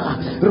zenenda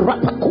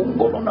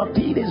rapakungolo na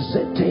tide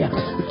zete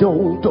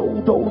do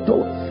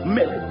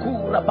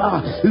melekura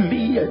ba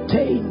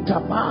lietenta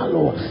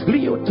malo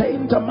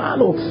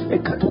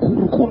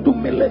ekatukuru kundu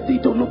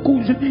meledito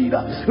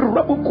lukujidira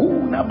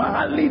rabukuna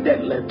mahali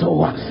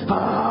deletoa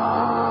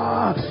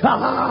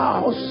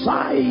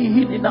osai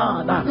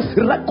hininana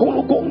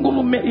rakulu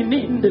kongulu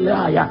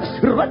merinindilaya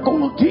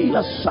rakulu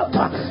tila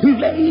sata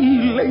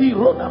lei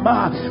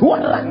ronama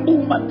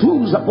warangu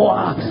matuza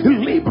boa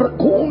libra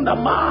kunda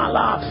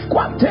mala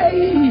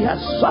kwatei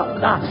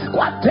hasamna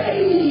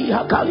kwatei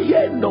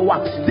hakaliendo wa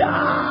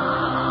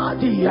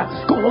dia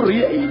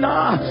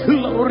gloriana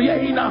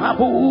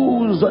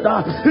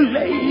abuzada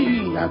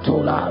leia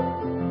tola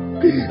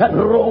and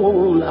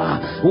roll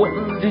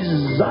when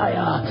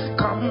desire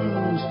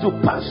comes to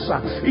pass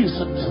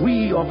is a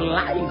tree of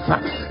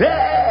life.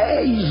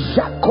 Hey,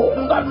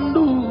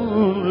 Jacongandu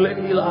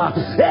Leila,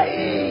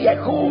 hey,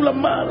 Yakula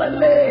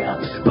Malalea,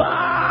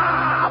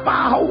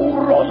 Baba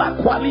Urola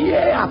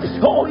Qualia,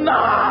 oh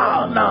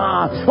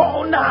nana,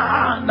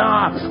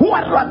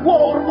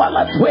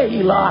 Wala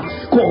Tuela,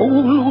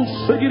 Kolu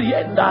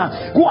Sirienda,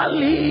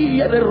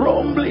 Qualia, the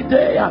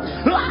Romblidea,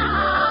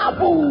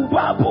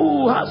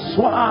 Babu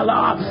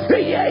Haswala,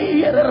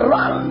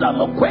 Randa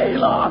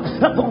Loquela,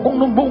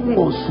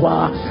 Bungo Swa,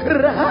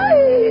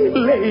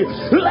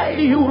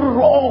 lay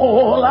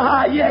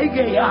rolla,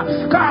 Yegea,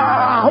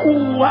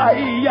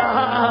 Kauaya,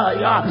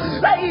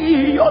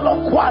 lay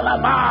Yoloquala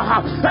Maha,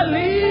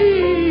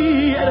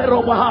 Ali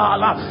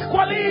Robala,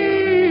 Quali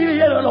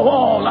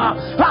Lola,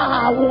 I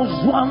was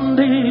one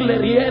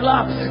Leriela,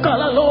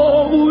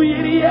 Calalo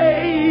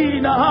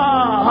Iriena,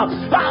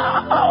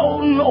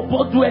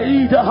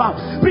 Lopodueda,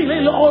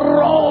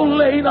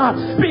 Pilorolena,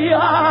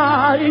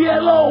 Pia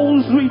Yellow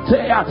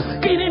Sweetea,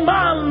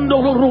 Kinimando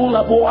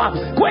Rula Boa,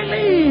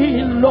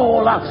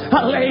 Quelinola,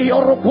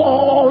 Aleo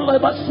Ropola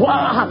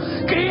Baswa,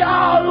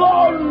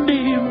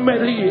 Kialondi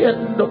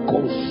Meriendo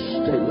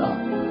Costella,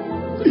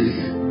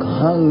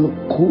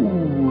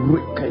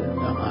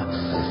 Calcuricana,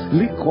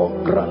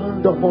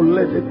 Licongrando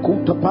Molede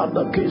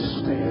Cutapanda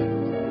Kiste,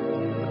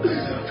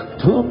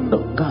 Tundo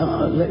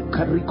Gale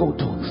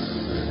Caricoto.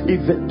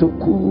 Iveto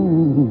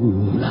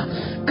kula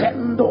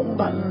kendo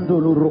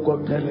mandolo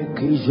rokotele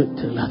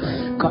kijetela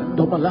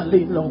kando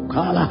malalino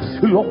kala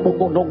lomo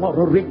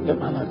monongoro ringe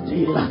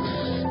malatila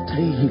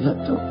teila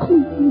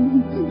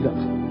tokula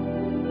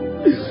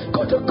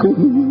kota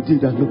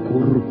kudida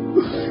lukuru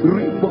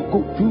rimbo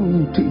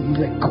kututi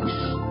lekus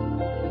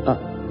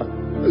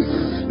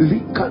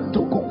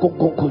likanto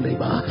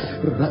kokoleba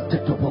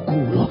rateto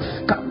pokulo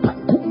kapa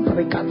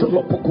kumprecato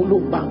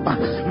lopokulumba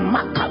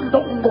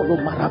makandongolo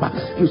maraba.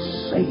 You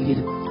say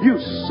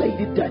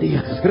it, Daddy.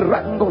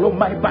 Rangolo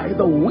my by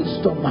the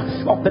wisdom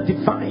of the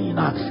divine.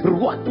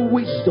 What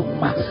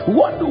wisdom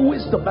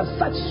is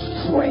such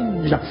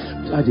strange,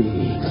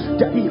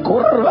 Daddy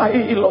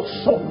Corailo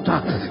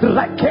Sonta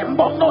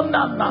Rakembo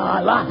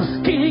Nonanala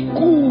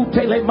Kiliku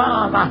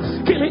Telemana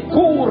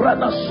Kilikura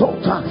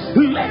Nasota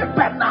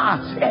Lepena.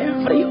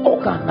 Every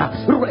organ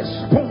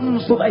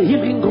responds to the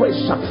healing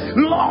grace,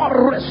 Lord,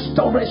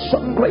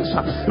 restoration grace.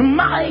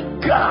 My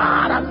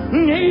God,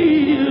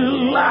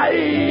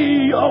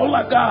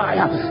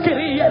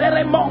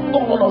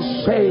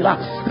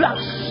 that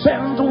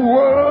sent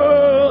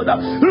word,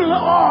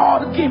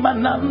 Lord,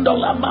 Gimanando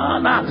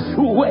Lamana,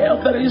 where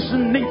there is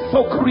need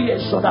for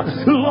creation,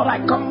 Lord, I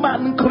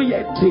command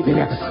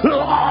creativity,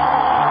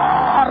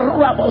 Lord,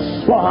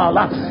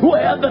 Raboswala,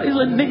 where there is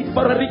a need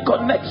for a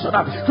reconnection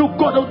to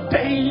God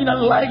ordained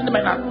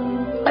alignment.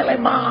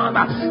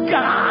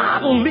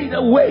 God, lead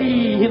the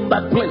way in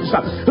that place.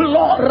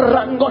 Lord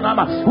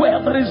Rangonama, where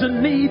there is a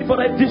need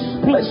for a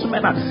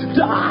displacement,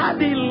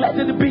 Daddy, let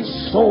it be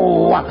so.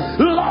 Lord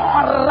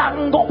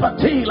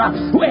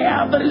Rangopatila,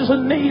 where there is a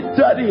need,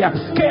 Daddy,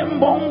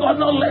 Kembongo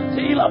no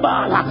letila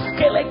bala,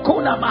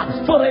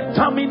 Kelekunama, for a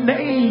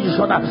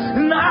termination.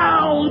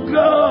 Now,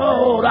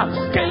 God,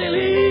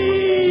 Kelili.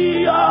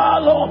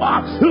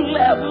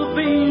 Let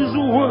these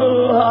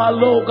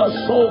words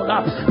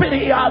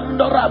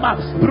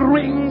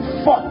bring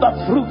forth the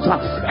fruit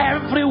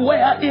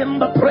everywhere in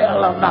the prayer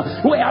land,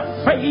 where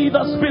faith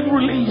has been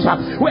released,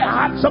 where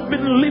hearts have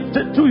been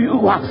lifted to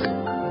you.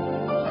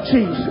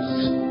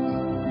 Jesus,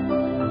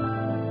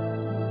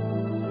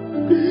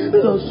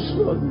 the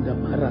Son of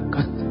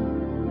Marakat,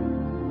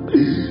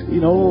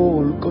 in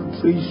all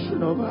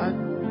contrition of heart,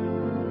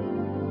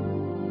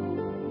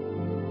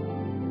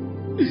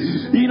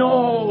 in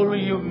all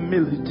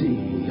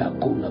humility,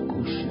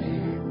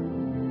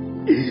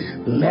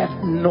 let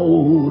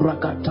no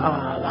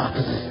rakatala,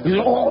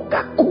 Lord,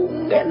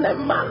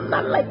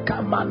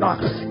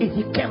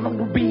 it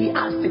cannot be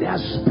as it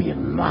has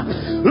been.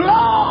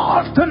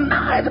 Lord,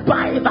 tonight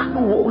by that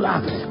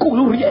wola,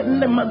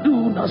 Kulurienne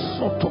Maduna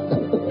Sotoku.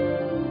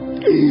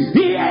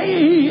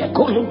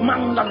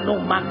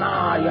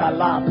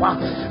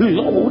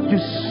 Lord, you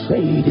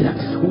said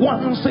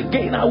once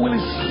again I will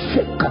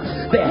shake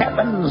the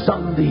heavens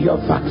and the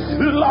earth,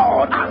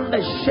 Lord, and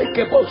the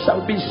shakeable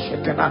shall be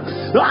shaken.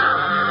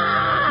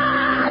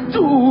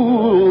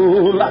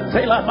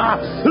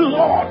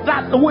 Lord,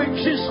 that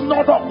which is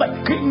not of the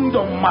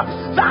kingdom,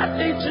 that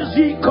which is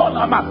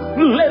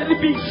let it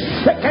be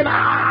shaken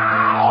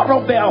out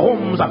of their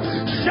homes,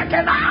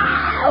 shaken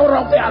out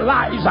of their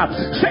lives,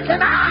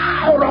 shaken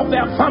out of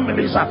their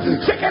families,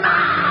 shaken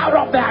out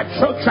of their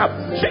church,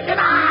 shaken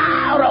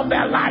out of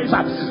their lives.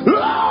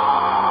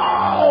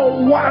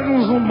 Lord,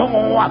 once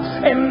more,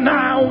 and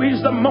now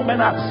is the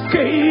moment.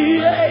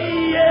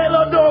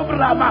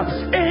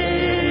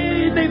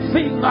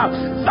 Anything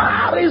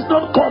that is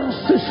not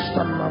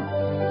consistent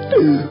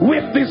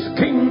with this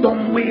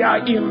kingdom we are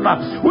in,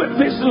 with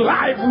this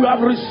life we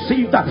have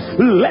received,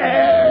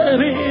 let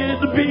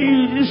it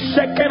be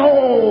shaken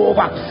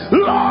over.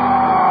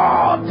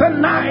 Lord,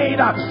 tonight,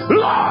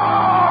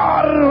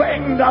 Lord,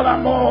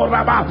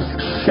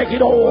 shake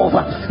it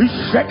over,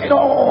 shake it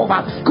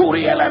over.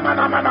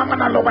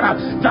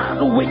 That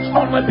which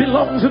only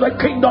belongs to the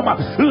kingdom,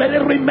 let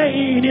it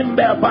remain in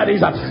their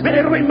bodies, let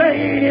it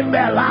remain in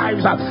their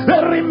lives,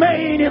 let it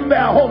remain in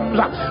their homes,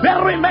 let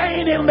it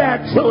remain in their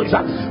church.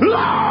 Lord,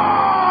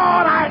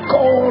 I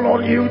call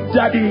on you,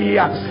 Daddy.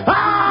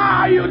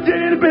 You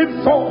did it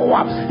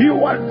before.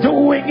 You are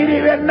doing it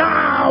even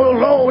now,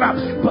 Lord,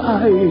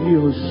 by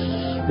your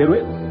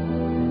Spirit.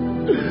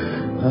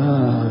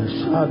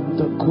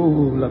 Santa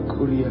Kula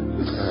Kuria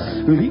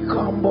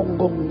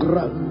Likambongong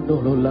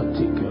Grandolo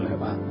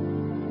Latikeleva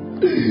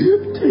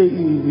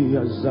Tea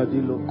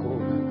Zadiloko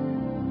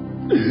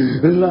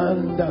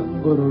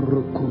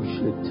Landangoro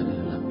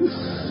Kushetela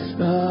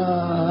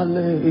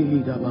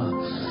Leidaba.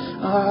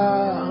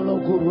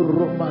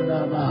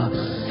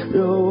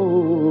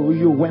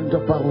 You went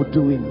about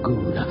doing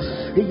good.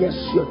 Yes,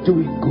 you're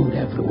doing good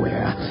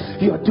everywhere.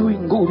 You're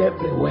doing good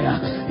everywhere,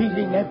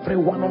 healing every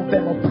one of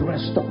them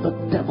oppressed of the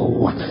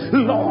devil.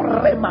 Lord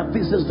Rema,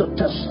 this is the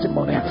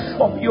testimony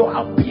of your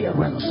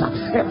appearance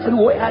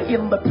everywhere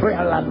in the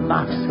prayer land.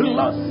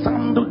 Lord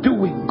Sandu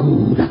doing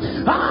good.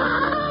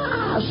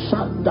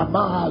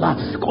 Sandamala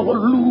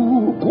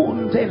Kolu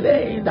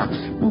Kunteleda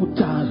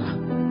Butala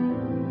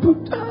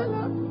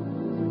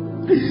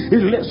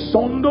Le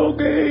sondo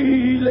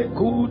le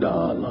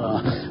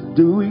kudala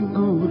doing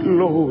good,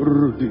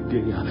 Lord.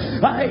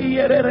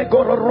 Ayere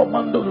goro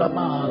romando la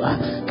mala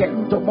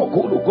kento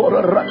mokulu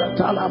goro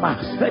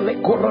ragatalama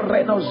le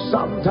correno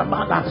santa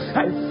mana.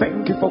 I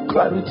thank you for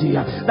clarity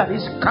that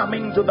is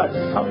coming to that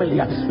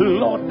family,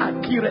 Lord.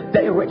 Accurate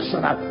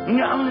direction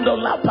ngando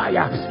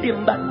lapaya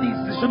in that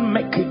decision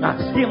making,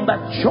 in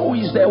that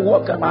choice they're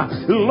working,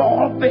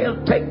 Lord.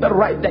 They'll take the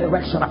right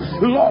direction,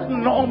 Lord.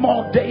 No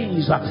more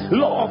days,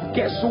 Lord,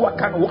 guess what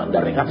can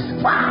wondering,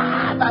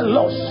 Father,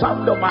 Lord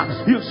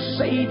Sandoma, you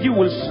said you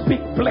will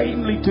speak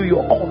plainly to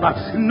your own,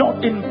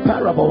 not in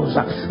parables.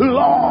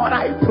 Lord,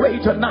 I pray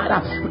tonight,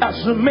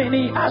 as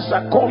many as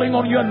are calling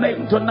on your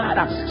name tonight,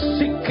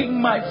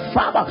 seeking my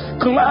Father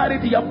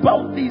clarity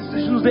about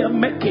decisions they're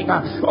making,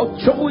 or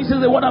choices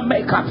they want to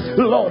make,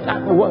 Lord,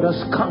 that word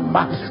has come,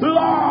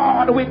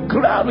 Lord, with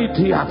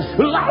clarity.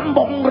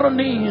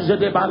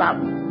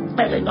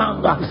 For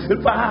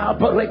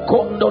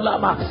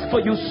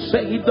you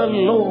say the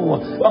law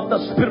of the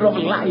Spirit of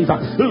life,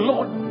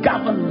 Lord,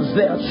 governs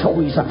their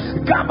choice,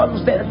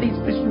 governs their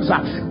decisions,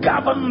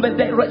 governs the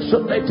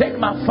direction they take,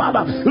 my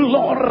Father.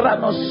 Lord,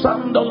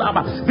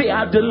 they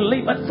are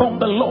delivered from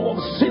the law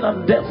of sin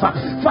and death,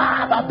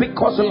 Father,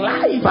 because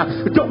life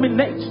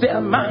dominates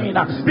their mind,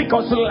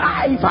 because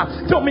life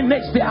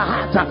dominates their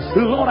heart.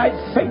 Lord, I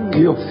thank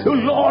you,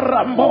 Lord.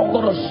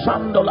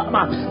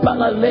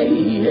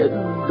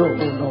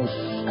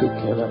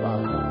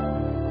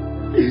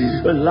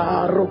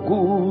 La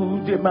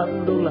roku de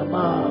mando la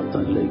mata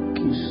le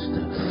kista.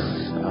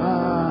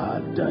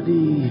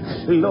 Daddy,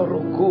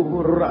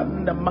 Loroku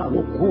Randa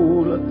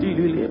Malukula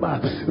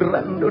Dileba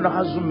Randon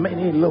has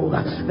many, Lord,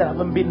 that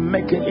haven't been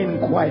making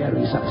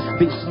inquiries.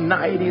 This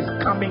night is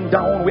coming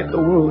down with the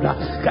word.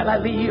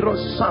 Galaliro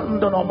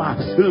Sandonoma,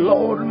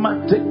 Lord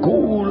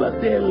Matekula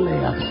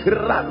Delea,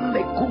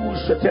 Rande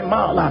Kusha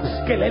Temala,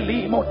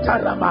 Kelelimo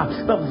Tarama,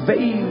 the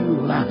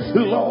veil,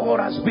 Lord,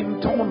 has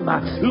been torn.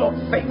 Lord,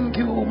 thank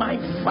you, my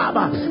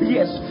Father.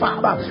 Yes,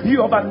 Father,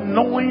 you have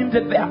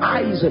anointed their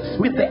eyes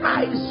with the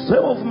eyes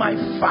of my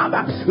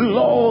Father.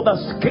 Lord, the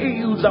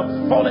scales have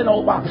fallen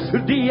over.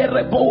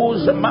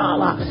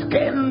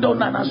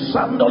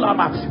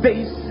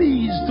 They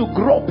cease to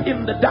grope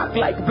in the dark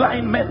like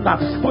blind men,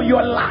 for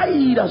your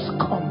light has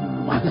come.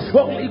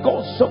 Holy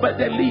Ghost of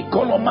the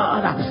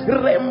Colomana,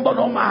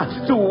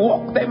 Rembonoma, to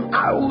walk them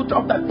out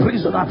of that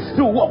prison,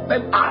 to walk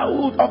them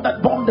out of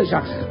that bondage.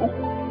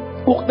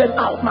 Walk them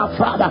out, my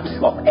Father,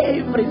 of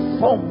every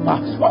form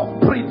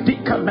of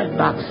predicament,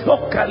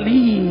 of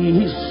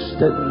Kalis,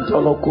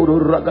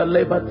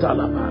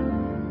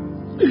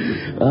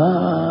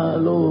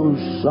 Alo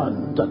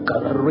Santa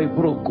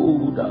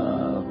Carabrocuda,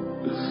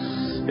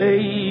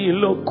 Ei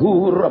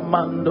Locura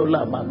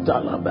Mandola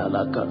Matala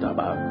Bella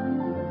Cataba,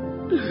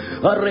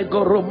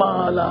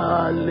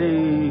 Aregoromala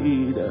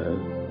leader.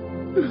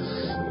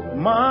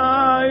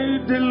 My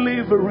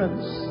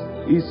deliverance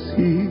is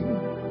here.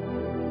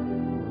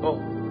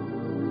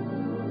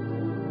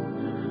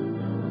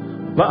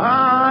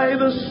 by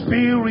the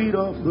Spirit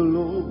of the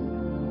Lord.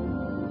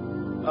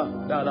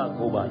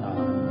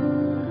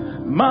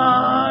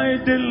 My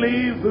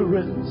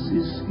deliverance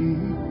is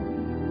here.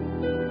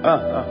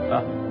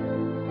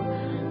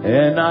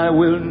 And I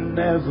will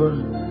never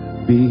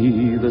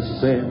be the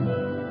same.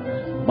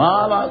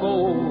 My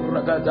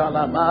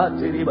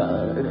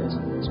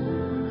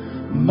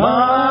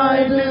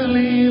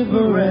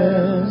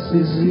deliverance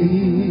is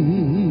here.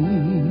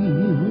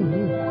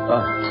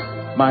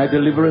 My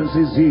deliverance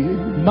is here.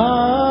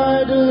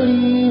 My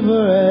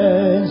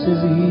deliverance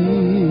is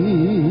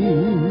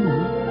here.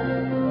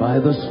 By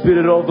the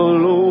Spirit of the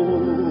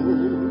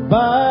Lord.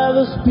 By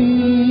the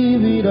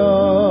Spirit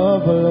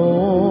of the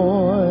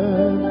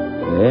Lord.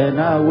 And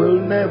I will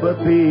never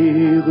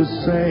be the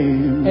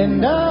same.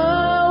 And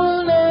I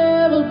will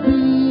never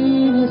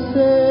be the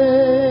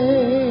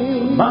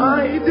same.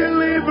 My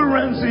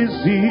deliverance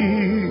is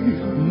here.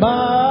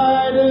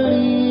 My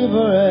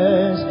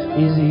deliverance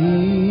is here.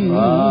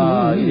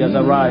 He has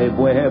arrived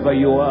wherever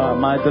you are.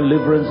 My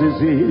deliverance is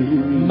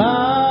here.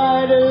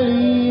 My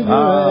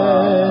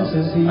deliverance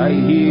is here. I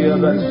hear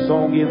that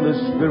song in the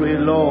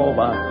Spirit, Lord.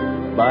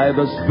 By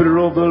the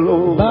Spirit of the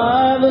Lord.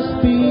 By the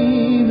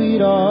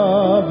Spirit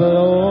of the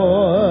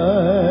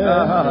Lord.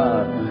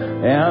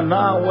 And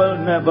I will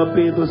never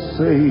be the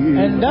same.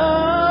 And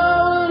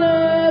I will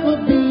never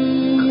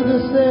be the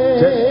same.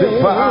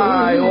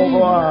 Testify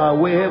over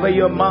wherever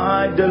you're.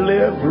 My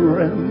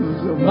deliverance.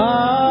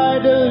 My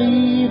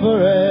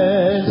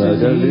deliverance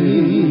is here.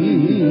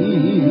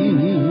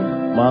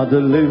 My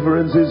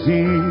deliverance is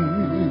here.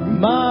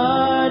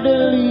 My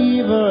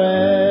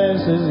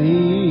deliverance is here.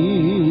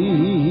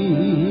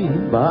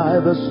 By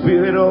the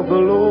Spirit of the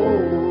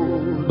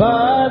Lord.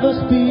 By the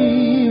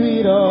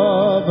Spirit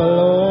of the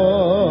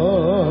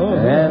Lord.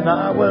 And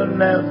I will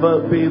never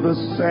be the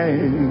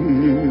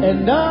same.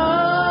 And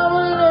I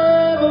will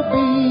never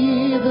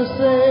be the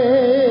same.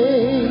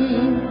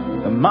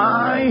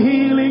 My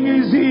healing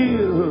is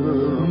here.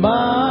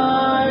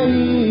 My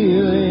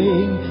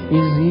healing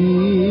is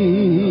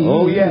here.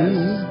 Oh yes,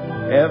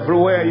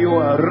 everywhere you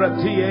are.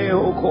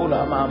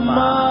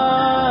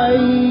 My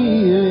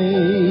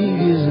healing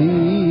is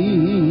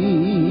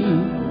here.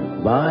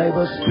 By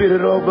the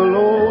Spirit of the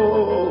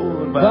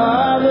Lord.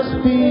 By the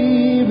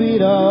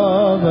Spirit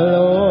of the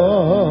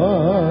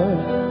Lord.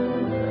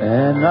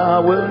 And I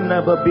will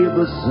never be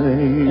the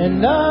same.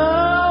 And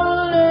I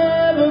will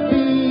never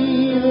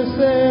be the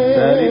same.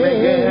 Tell him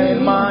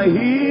again, my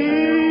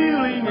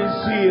healing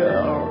is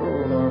here.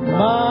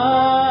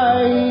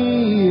 My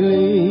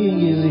healing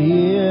is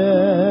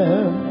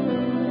here.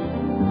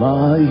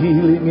 My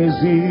healing is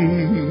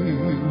here.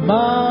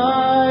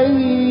 My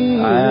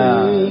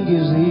healing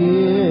is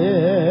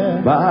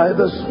here. By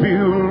the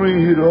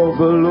Spirit of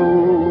the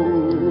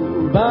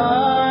Lord.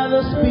 By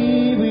the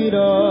Spirit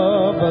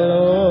of the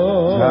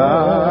Lord.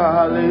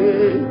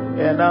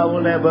 And I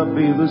will never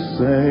be the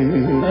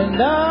same.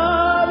 And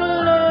I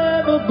will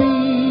never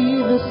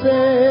be the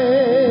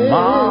same.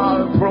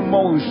 My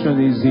promotion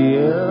is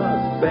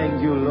here.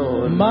 Thank you,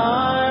 Lord.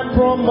 My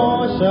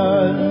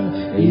promotion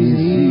is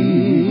here.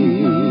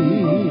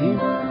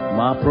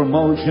 My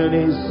promotion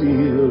is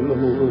here,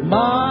 Lord.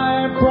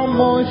 My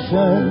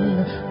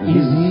promotion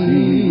is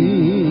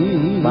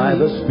here. By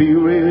the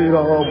Spirit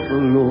of the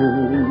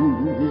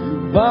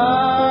Lord.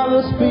 By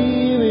the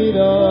Spirit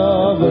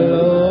of the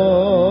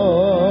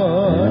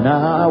Lord. And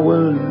I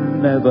will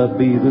never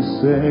be the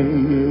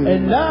same.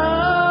 And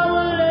I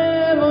will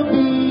never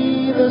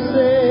be the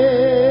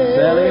same.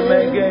 Tell him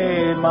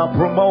again, my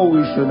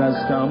promotion has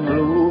come,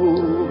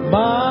 Lord.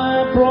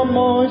 My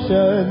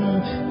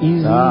promotion is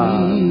here.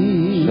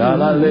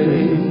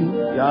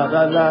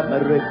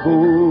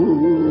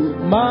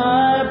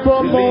 My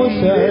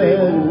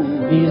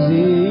promotion is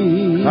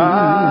here.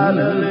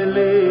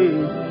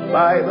 Hallelujah.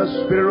 By the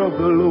Spirit of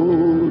the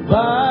Lord.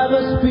 By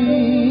the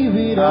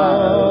Spirit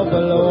of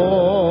the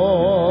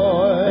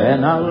Lord.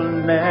 And I'll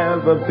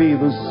never be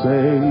the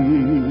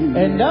same.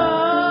 And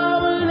I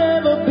will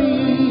never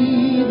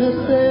be the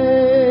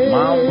same.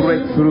 My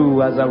breakthrough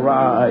has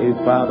arrived,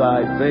 Father.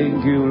 I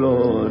thank you,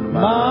 Lord.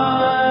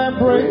 My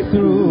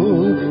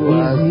breakthrough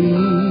is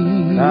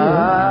here.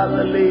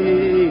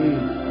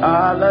 Hallelujah.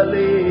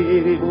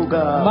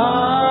 Hallelujah.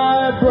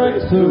 My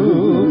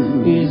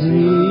breakthrough is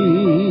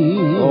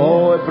here.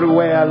 Oh,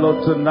 everywhere,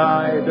 Lord,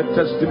 tonight, the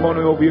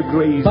testimony of your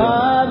grace.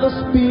 By the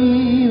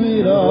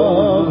Spirit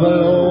of the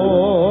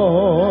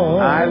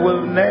Lord. I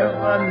will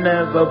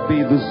never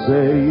be the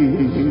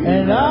same.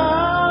 And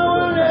I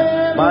will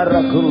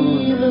never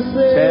be the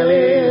same. Tell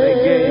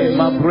it again,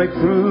 my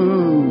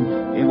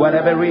breakthrough in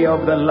whatever area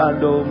of the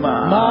land, oh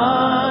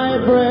my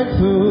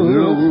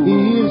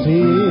breakthrough is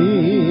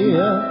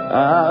here.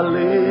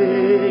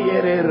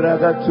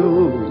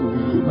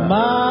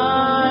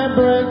 My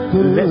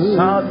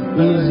breakthrough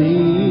is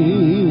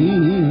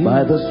here.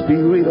 By the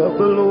Spirit of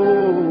the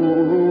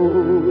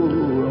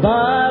Lord.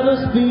 By the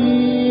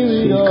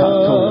Spirit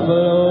of the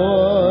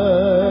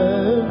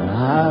Lord.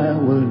 I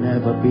will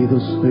never be the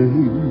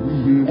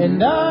same.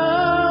 And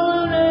I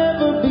will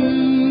never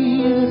be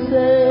the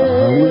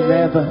same. I will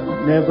never,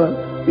 never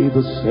be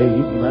the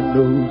same. I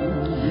know.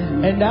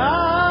 And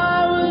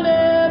I will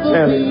never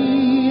Tell be him,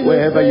 the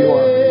wherever you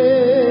are,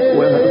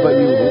 wherever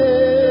you are,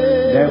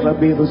 never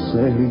be the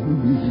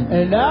same.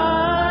 And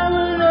I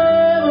will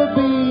never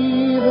be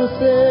the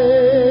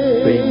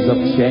same. Things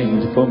have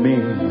changed for me.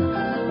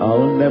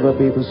 I'll never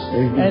be the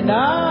same. And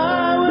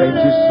I will Thank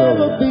you, sir.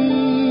 never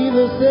be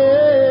the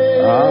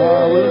same.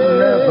 I will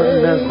never,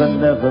 never,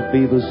 never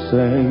be the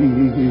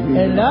same.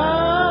 And I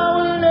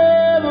will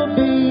never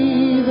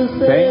be the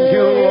same. Thank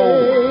you,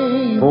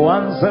 Lord, for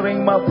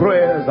answering my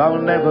prayers.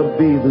 I'll never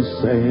be the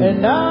same.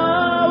 And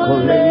I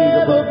will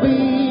never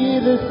be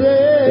the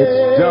same.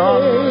 It's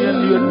done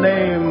in your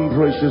name,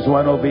 precious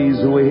one of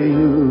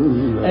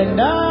Israel.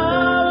 And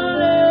I will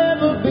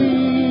never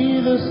be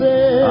the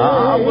same.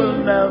 I will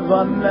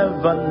never,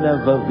 never,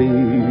 never be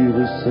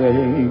the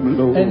same,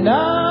 Lord. And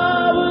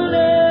I will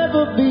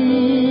never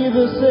be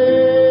the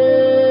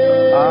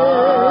same.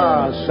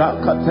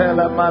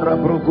 Shakatela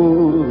Marabrugu.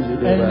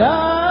 And I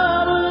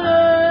will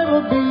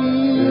never be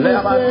the same.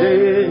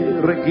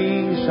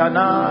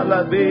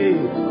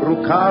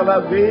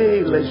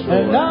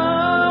 And I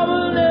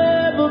will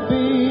never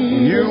be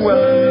You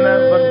will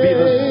never be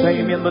the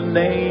same in the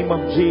name of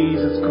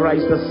Jesus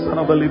Christ, the Son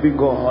of the living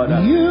God.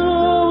 You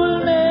will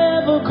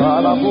never be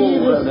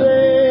the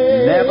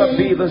same. Never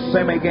be the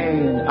same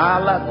again.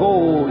 Allah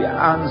go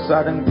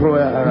answered in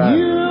prayer.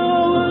 You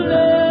will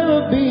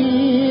never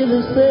be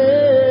the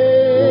same.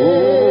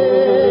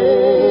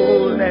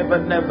 Oh, never,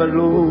 never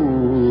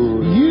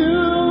lose. You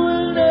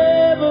will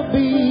never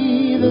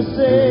be the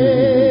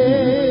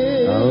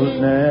same. I'll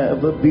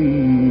never be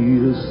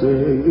the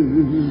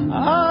same.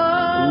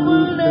 I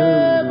will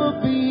never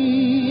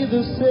be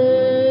the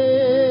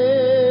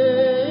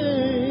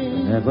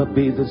same. Never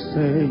be the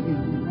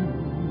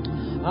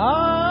same.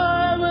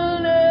 I will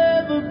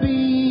never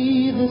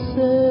be the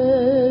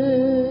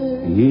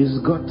same. He's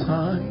got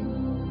time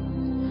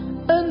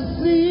and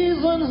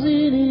seasons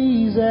in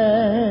his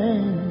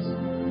hands.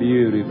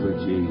 Beautiful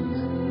Jesus.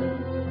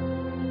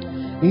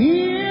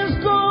 He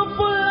is called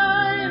for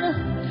light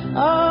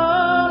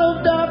out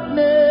of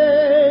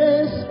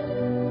darkness.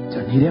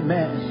 Need a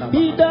man.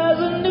 He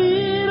doesn't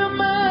need a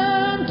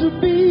man to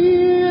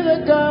be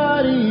the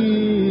God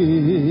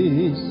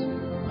he is.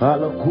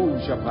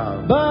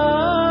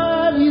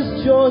 But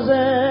he's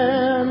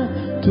chosen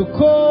to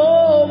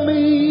call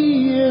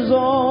me his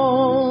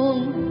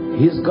own.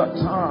 He's got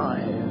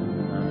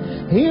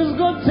time. He's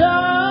got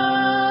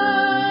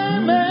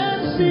time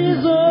and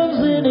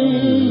seasons in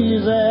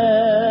his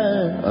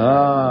hand.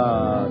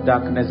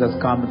 Darkness has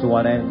come to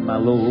an end, my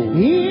Lord.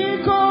 He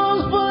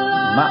calls for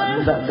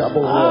light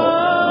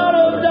out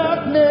of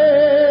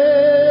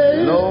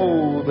darkness.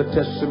 Lo, the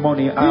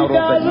testimony out of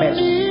the mess. He doesn't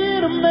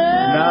need a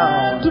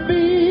man to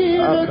be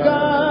the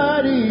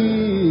God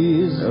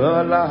he is.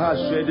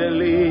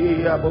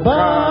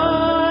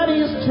 But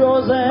he's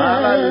chosen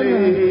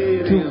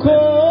to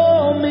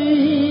call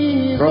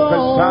me his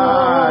Prophesy,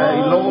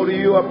 own. Lord,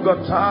 you have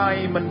got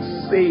time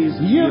and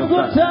seasons. You've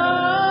got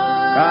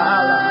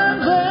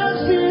times and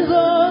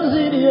seasons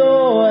in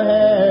your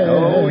hand.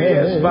 Oh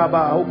yes,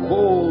 Baba.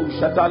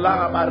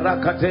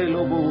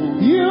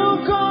 You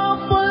come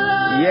for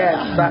life.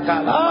 Yes,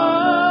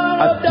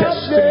 a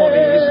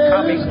testimony is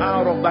coming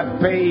out of that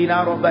pain,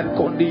 out of that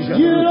condition.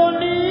 You don't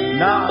need a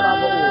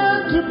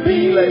man to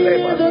be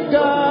the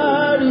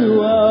God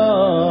you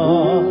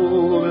are.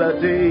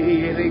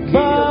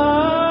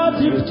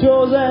 But you've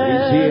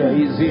chosen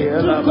He's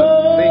here. to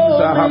call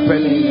Things are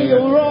happening.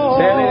 wrong.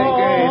 Tell it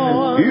again.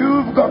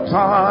 You've got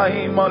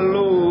time, my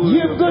Lord.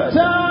 You've got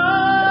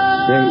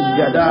time and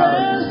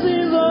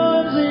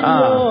seasons in your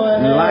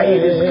hand. Light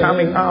is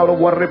coming out of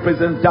what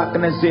represents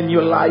darkness in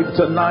your life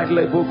tonight,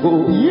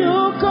 Lebuku.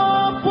 You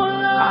come for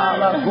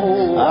light out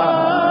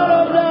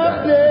of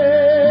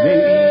darkness.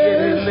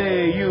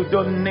 You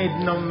don't need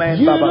no man.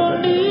 You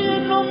don't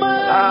need no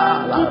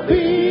man to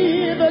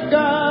be the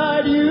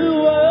God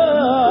you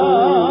are. Oh,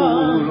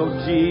 Lord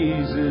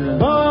Jesus.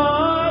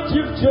 But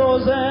you've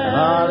chosen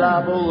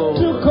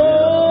to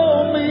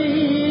call me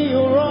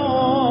your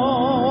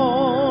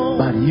own.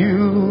 But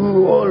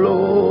you, oh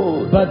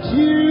Lord. But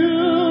you,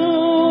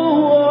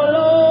 oh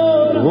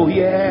Lord, oh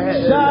yeah,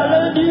 shall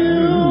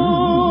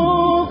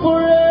endure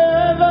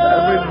forever.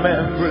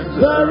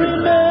 The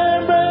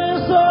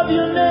remembrance of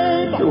your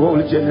name to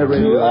all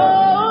generations. To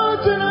all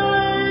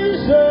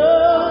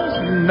generations.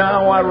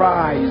 Now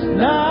arise.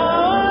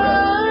 Now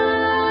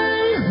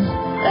arise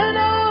and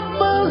have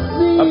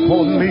mercy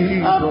upon me.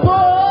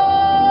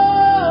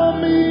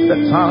 The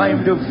time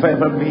to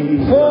favor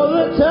me. For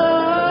the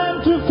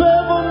time to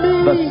favor me.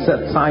 The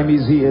set time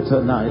is here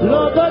tonight.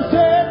 Lord, the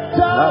set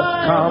time has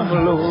come,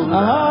 Lord.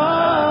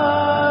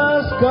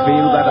 Has come.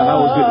 Fill that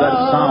house with that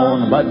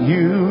sound. But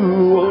you,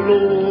 oh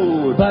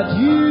Lord. But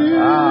you,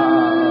 oh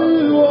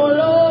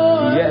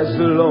Lord. Yes,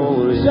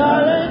 Lord.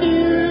 Shall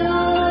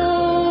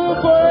endure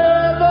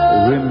forever.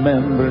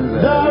 Remembrance.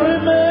 The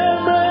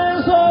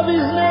remembrance of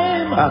his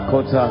name.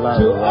 Akotala.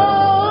 To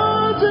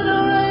all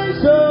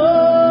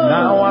generations.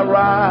 Now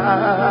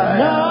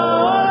arise.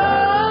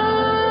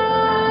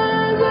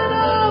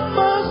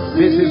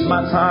 This is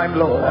my time,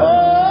 Lord,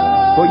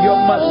 for your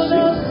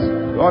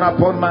mercy on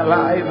upon my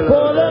life, Lord.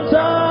 For the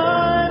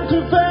time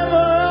to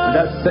favor us.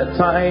 The set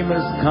time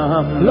has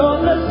come.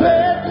 Lord, the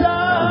set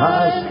time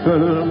has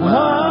come.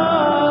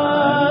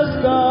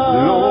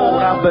 Lord,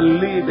 I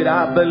believe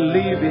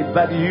it,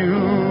 but you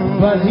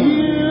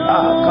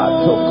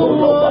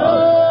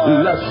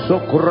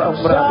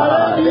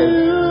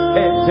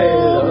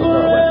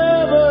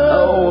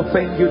oh,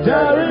 thank you,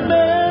 Daddy,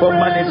 for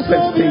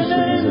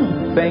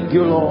manifestations. Thank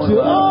you, Lord.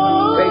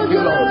 Thank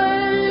you, Lord.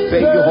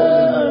 Thank you,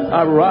 Holy.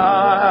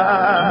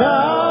 Arise.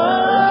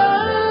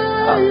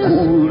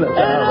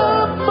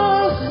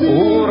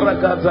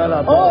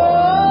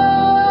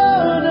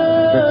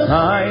 The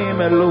time,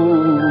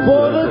 Lord.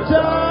 For the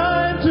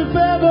time to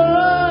favor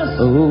us.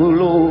 Oh,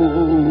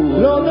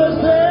 Lord. Lord, the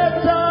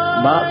set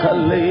time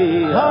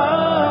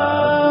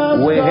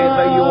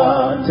wherever you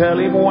are, tell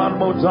him one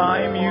more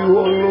time, you,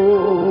 oh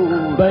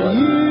Lord. But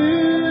you,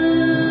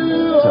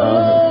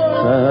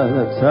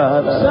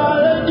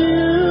 silent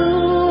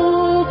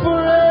you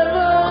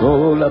forever.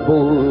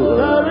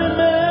 The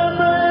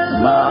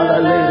remembrance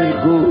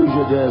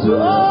to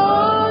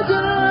all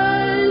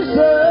generations.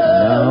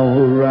 Now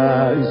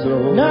arise,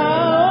 Lord. Now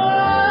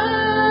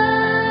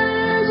arise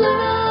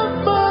and have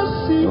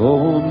mercy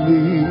on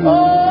me.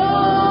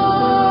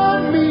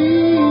 On me.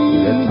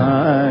 The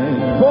time.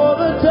 For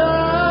the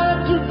time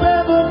to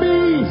favor me.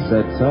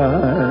 The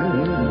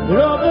time.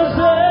 Lord, the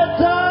set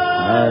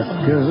time has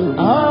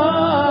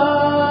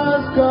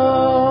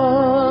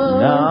come.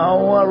 Now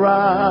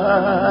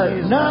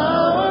arise.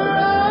 Now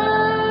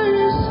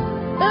arise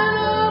and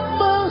have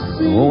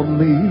mercy on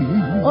me.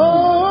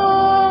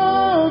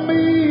 On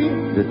me.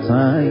 The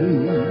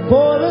time.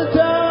 For the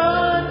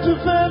time to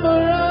favor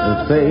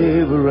us. The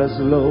favor us,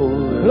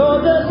 Lord.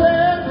 Lord, the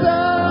set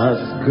time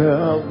has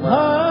come.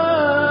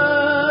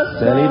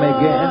 Tell him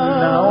again.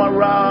 Now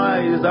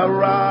arise,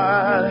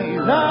 arise.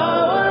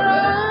 Now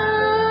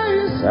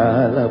arise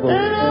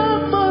and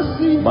have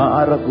mercy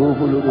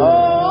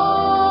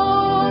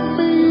on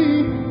me.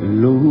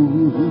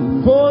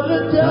 Lord, for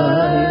the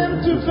time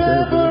to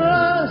favor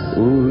us.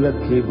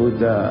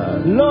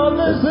 Lord,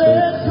 the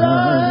set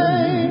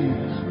time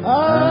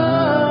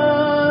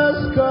has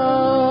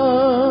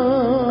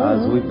come.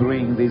 As we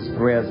bring this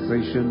prayer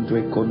session to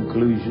a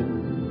conclusion,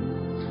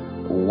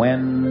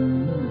 when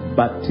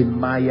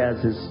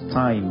Bartimaeus'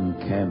 time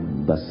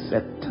came, the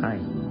set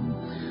time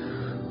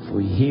for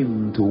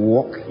him to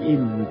walk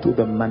into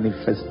the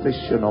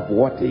manifestation of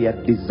what he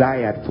had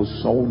desired for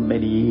so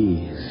many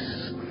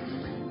years,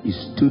 he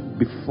stood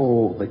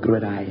before the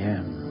great I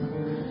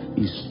Am.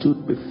 He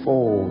stood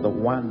before the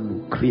one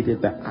who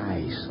created the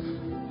eyes,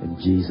 and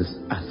Jesus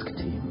asked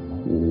him,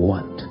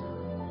 "What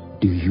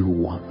do you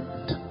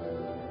want?"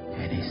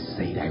 And he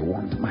said, "I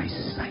want my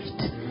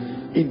sight."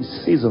 In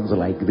seasons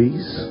like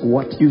this,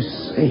 what you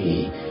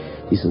say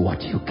is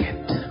what you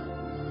get.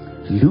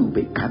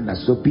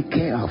 So be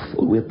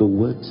careful with the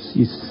words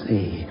you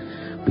say,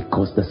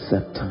 because the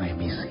set time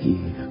is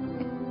here.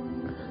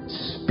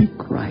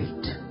 Speak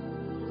right,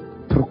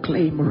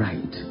 proclaim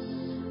right,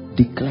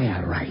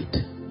 declare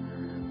right.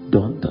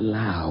 Don't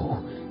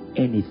allow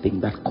anything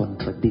that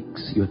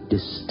contradicts your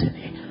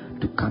destiny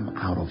to come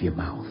out of your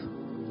mouth.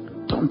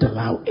 Don't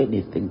allow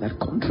anything that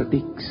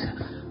contradicts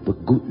the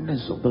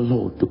goodness of the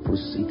Lord to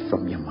proceed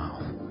from your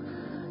mouth.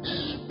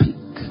 Speak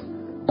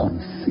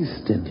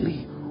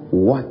consistently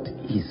what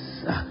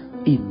is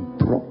in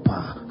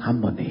proper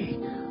harmony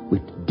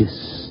with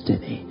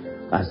destiny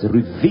as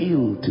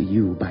revealed to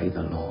you by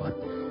the Lord.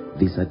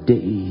 These are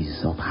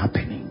days of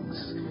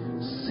happenings,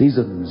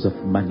 seasons of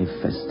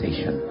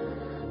manifestation.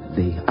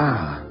 They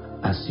are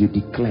as you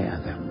declare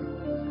them.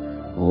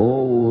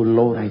 Oh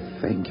Lord, I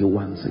thank you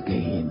once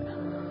again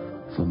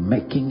for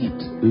making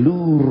it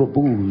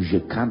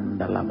Lurobuge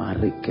Kandalama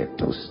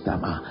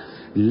Reketostama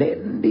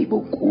Lendi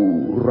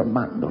Buku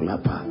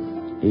Ramandolapa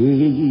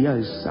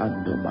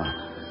Sandoma,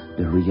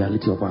 the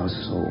reality of our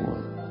soul.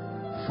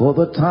 For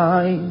the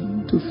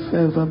time to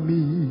favor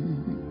me,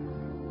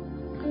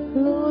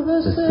 Lord,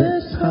 the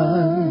set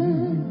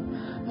time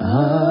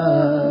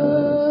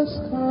has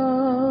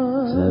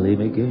come. Tell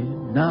him again.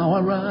 Now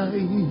arise.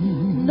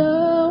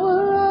 Now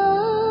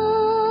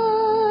arise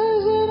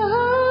and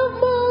have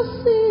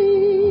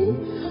mercy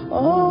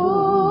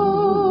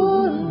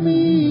on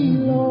me,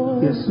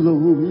 Lord. Yes,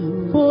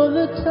 Lord. For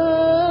the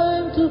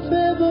time to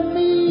favor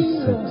me.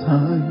 The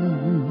time.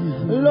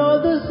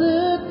 Lord, the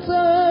set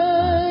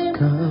time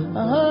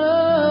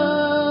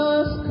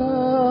has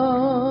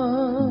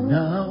come.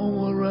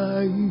 Now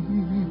arise.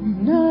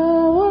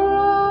 Now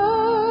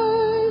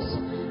arise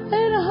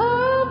and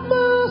have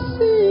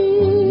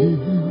mercy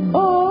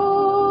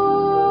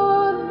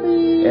on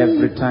me.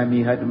 Every time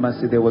he had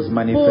mercy, there was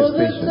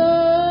manifestation,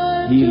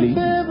 healing,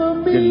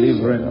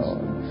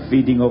 deliverance,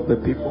 feeding of the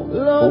people.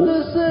 Hope,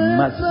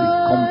 mercy,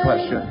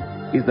 compassion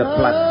is the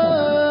platform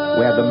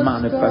where the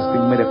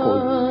manifesting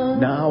miracles.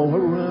 Now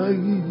arise.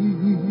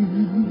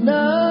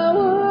 Now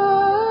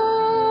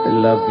arise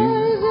love you.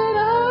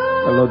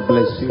 The Lord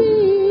bless you.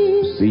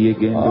 See you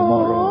again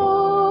tomorrow.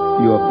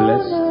 You are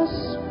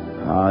blessed,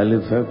 highly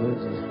favored,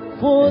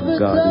 and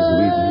God is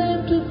with you.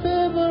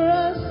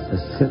 The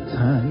set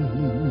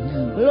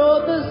time.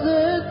 Lord, the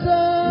set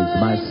time. It's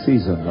my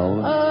season,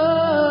 Lord.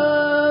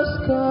 Has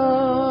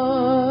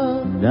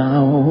come.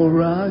 Now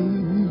arise.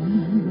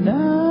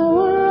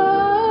 Now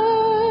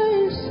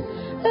arise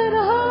and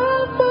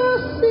have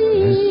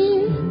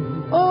mercy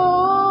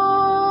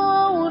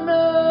on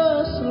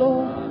us,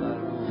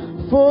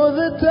 Lord. For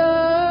the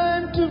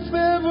time to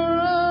favor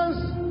us,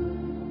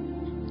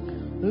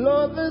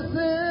 Lord, the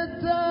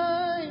set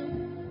time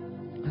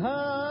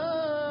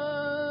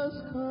has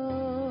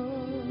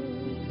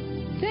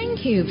come.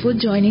 Thank you for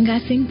joining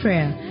us in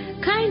prayer.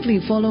 Kindly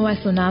follow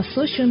us on our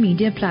social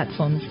media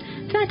platforms.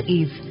 That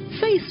is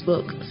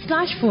Facebook//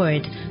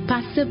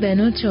 Pastor Ben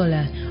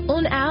Ochola,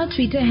 on our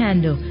Twitter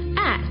handle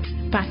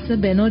 @Pastor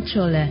Ben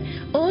Ochola,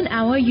 on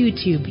our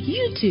YouTube//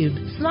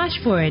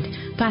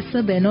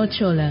 Pastor Ben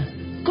Ochola.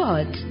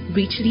 God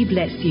richly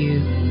bless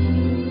you.